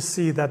 just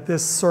see that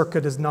this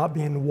circuit is not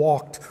being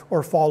walked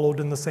or followed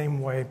in the same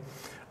way.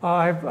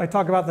 I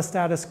talk about the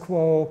status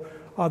quo.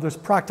 There's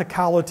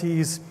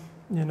practicalities,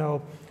 you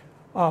know.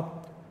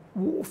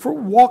 For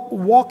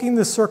walking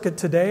the circuit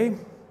today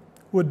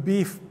would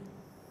be,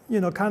 you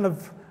know, kind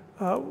of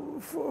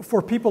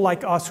for people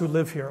like us who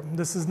live here.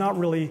 This is not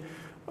really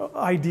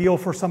ideal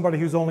for somebody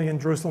who's only in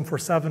Jerusalem for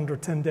 7 or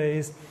 10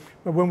 days.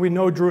 But when we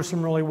know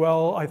Jerusalem really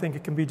well, I think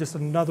it can be just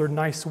another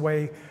nice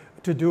way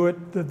to do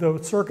it. The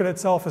circuit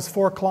itself is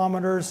 4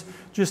 kilometers.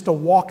 Just to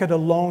walk it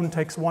alone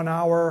takes 1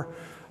 hour.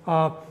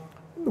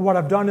 What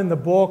I've done in the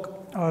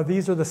book,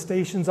 these are the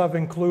stations I've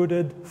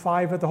included,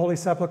 5 at the Holy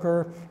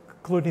Sepulchre,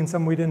 including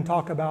some we didn't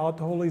talk about,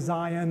 the Holy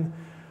Zion,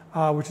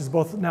 which is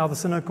both now the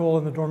Ecumenical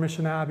and the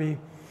Dormition Abbey.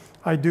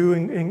 I do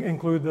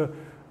include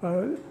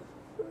the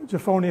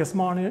Euphonius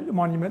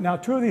Monument. Now,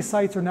 2 of these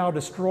sites are now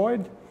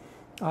destroyed.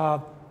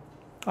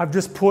 I've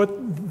just put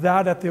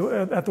that at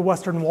the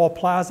Western Wall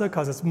Plaza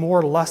because it's more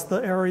or less the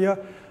area,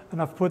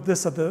 and I've put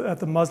this at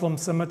the Muslim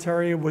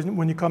cemetery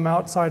when you come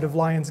outside of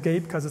Lion's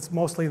Gate because it's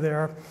mostly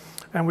there,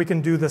 and we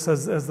can do this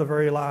as the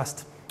very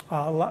last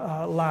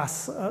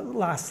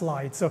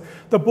slide. So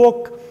the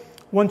book,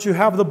 once you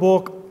have the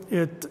book,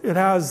 it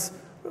has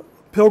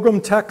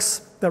pilgrim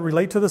texts that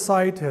relate to the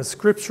site, it has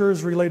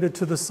scriptures related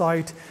to the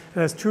site, it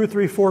has 2 or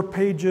 3, 4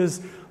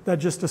 pages that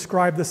just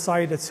describe the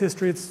site, its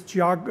history,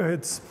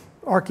 its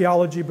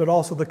archaeology, but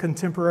also the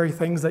contemporary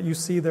things that you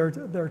see there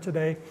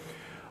today.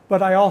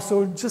 But I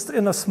also, just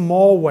in a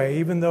small way,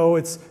 even though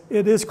it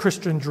is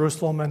Christian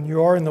Jerusalem and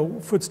you are in the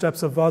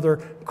footsteps of other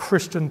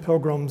Christian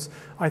pilgrims,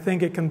 I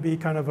think it can be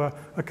kind of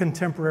a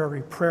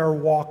contemporary prayer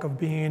walk of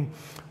being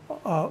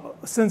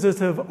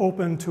sensitive,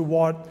 open to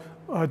what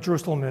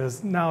Jerusalem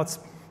is. Now it's,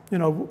 you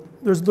know,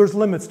 there's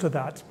limits to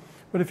that.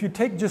 But if you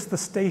take just the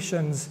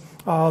stations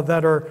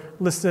that are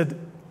listed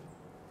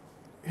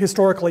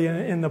historically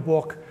in the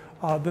book,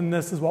 then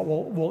this is what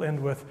we'll end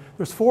with.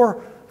 There's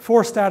four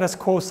status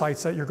quo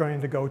sites that you're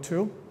going to go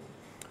to.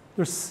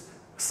 There's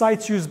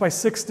sites used by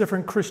 6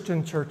 different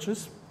Christian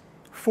churches,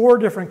 4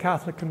 different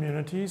Catholic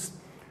communities.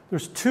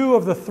 There's 2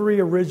 of the 3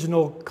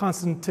 original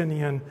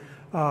Constantinian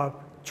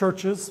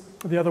churches.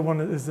 The other one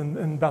is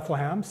in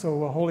Bethlehem,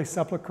 so a Holy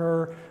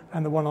Sepulchre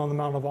and the one on the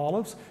Mount of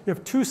Olives. You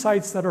have 2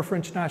 sites that are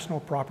French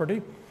national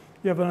property.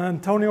 You have an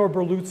Antonio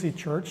Berluzzi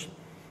church.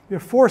 You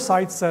have 4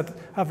 sites that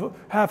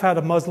have had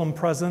a Muslim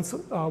presence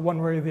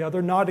one way or the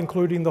other, not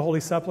including the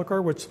Holy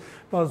Sepulchre, which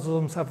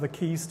Muslims have the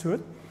keys to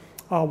it.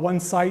 1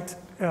 site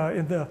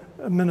in the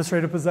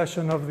administrative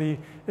possession of the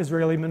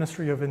Israeli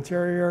Ministry of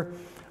Interior.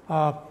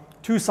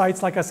 2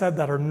 sites, like I said,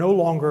 that are no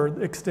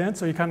longer extant.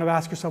 So you kind of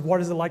ask yourself,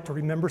 what is it like to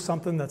remember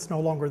something that's no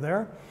longer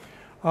there?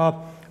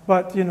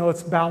 But you know,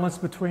 it's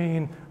balanced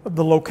between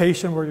the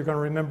location where you're going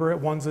to remember it.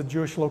 One's a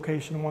Jewish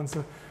location, one's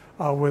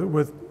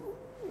with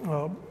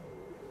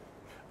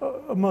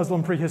a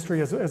Muslim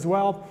prehistory as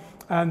well,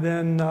 and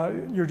then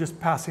you're just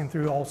passing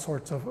through all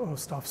sorts of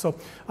stuff. So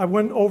I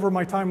went over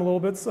my time a little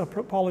bit, so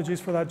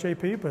apologies for that,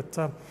 JP, but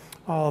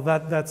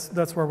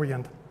that's where we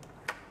end.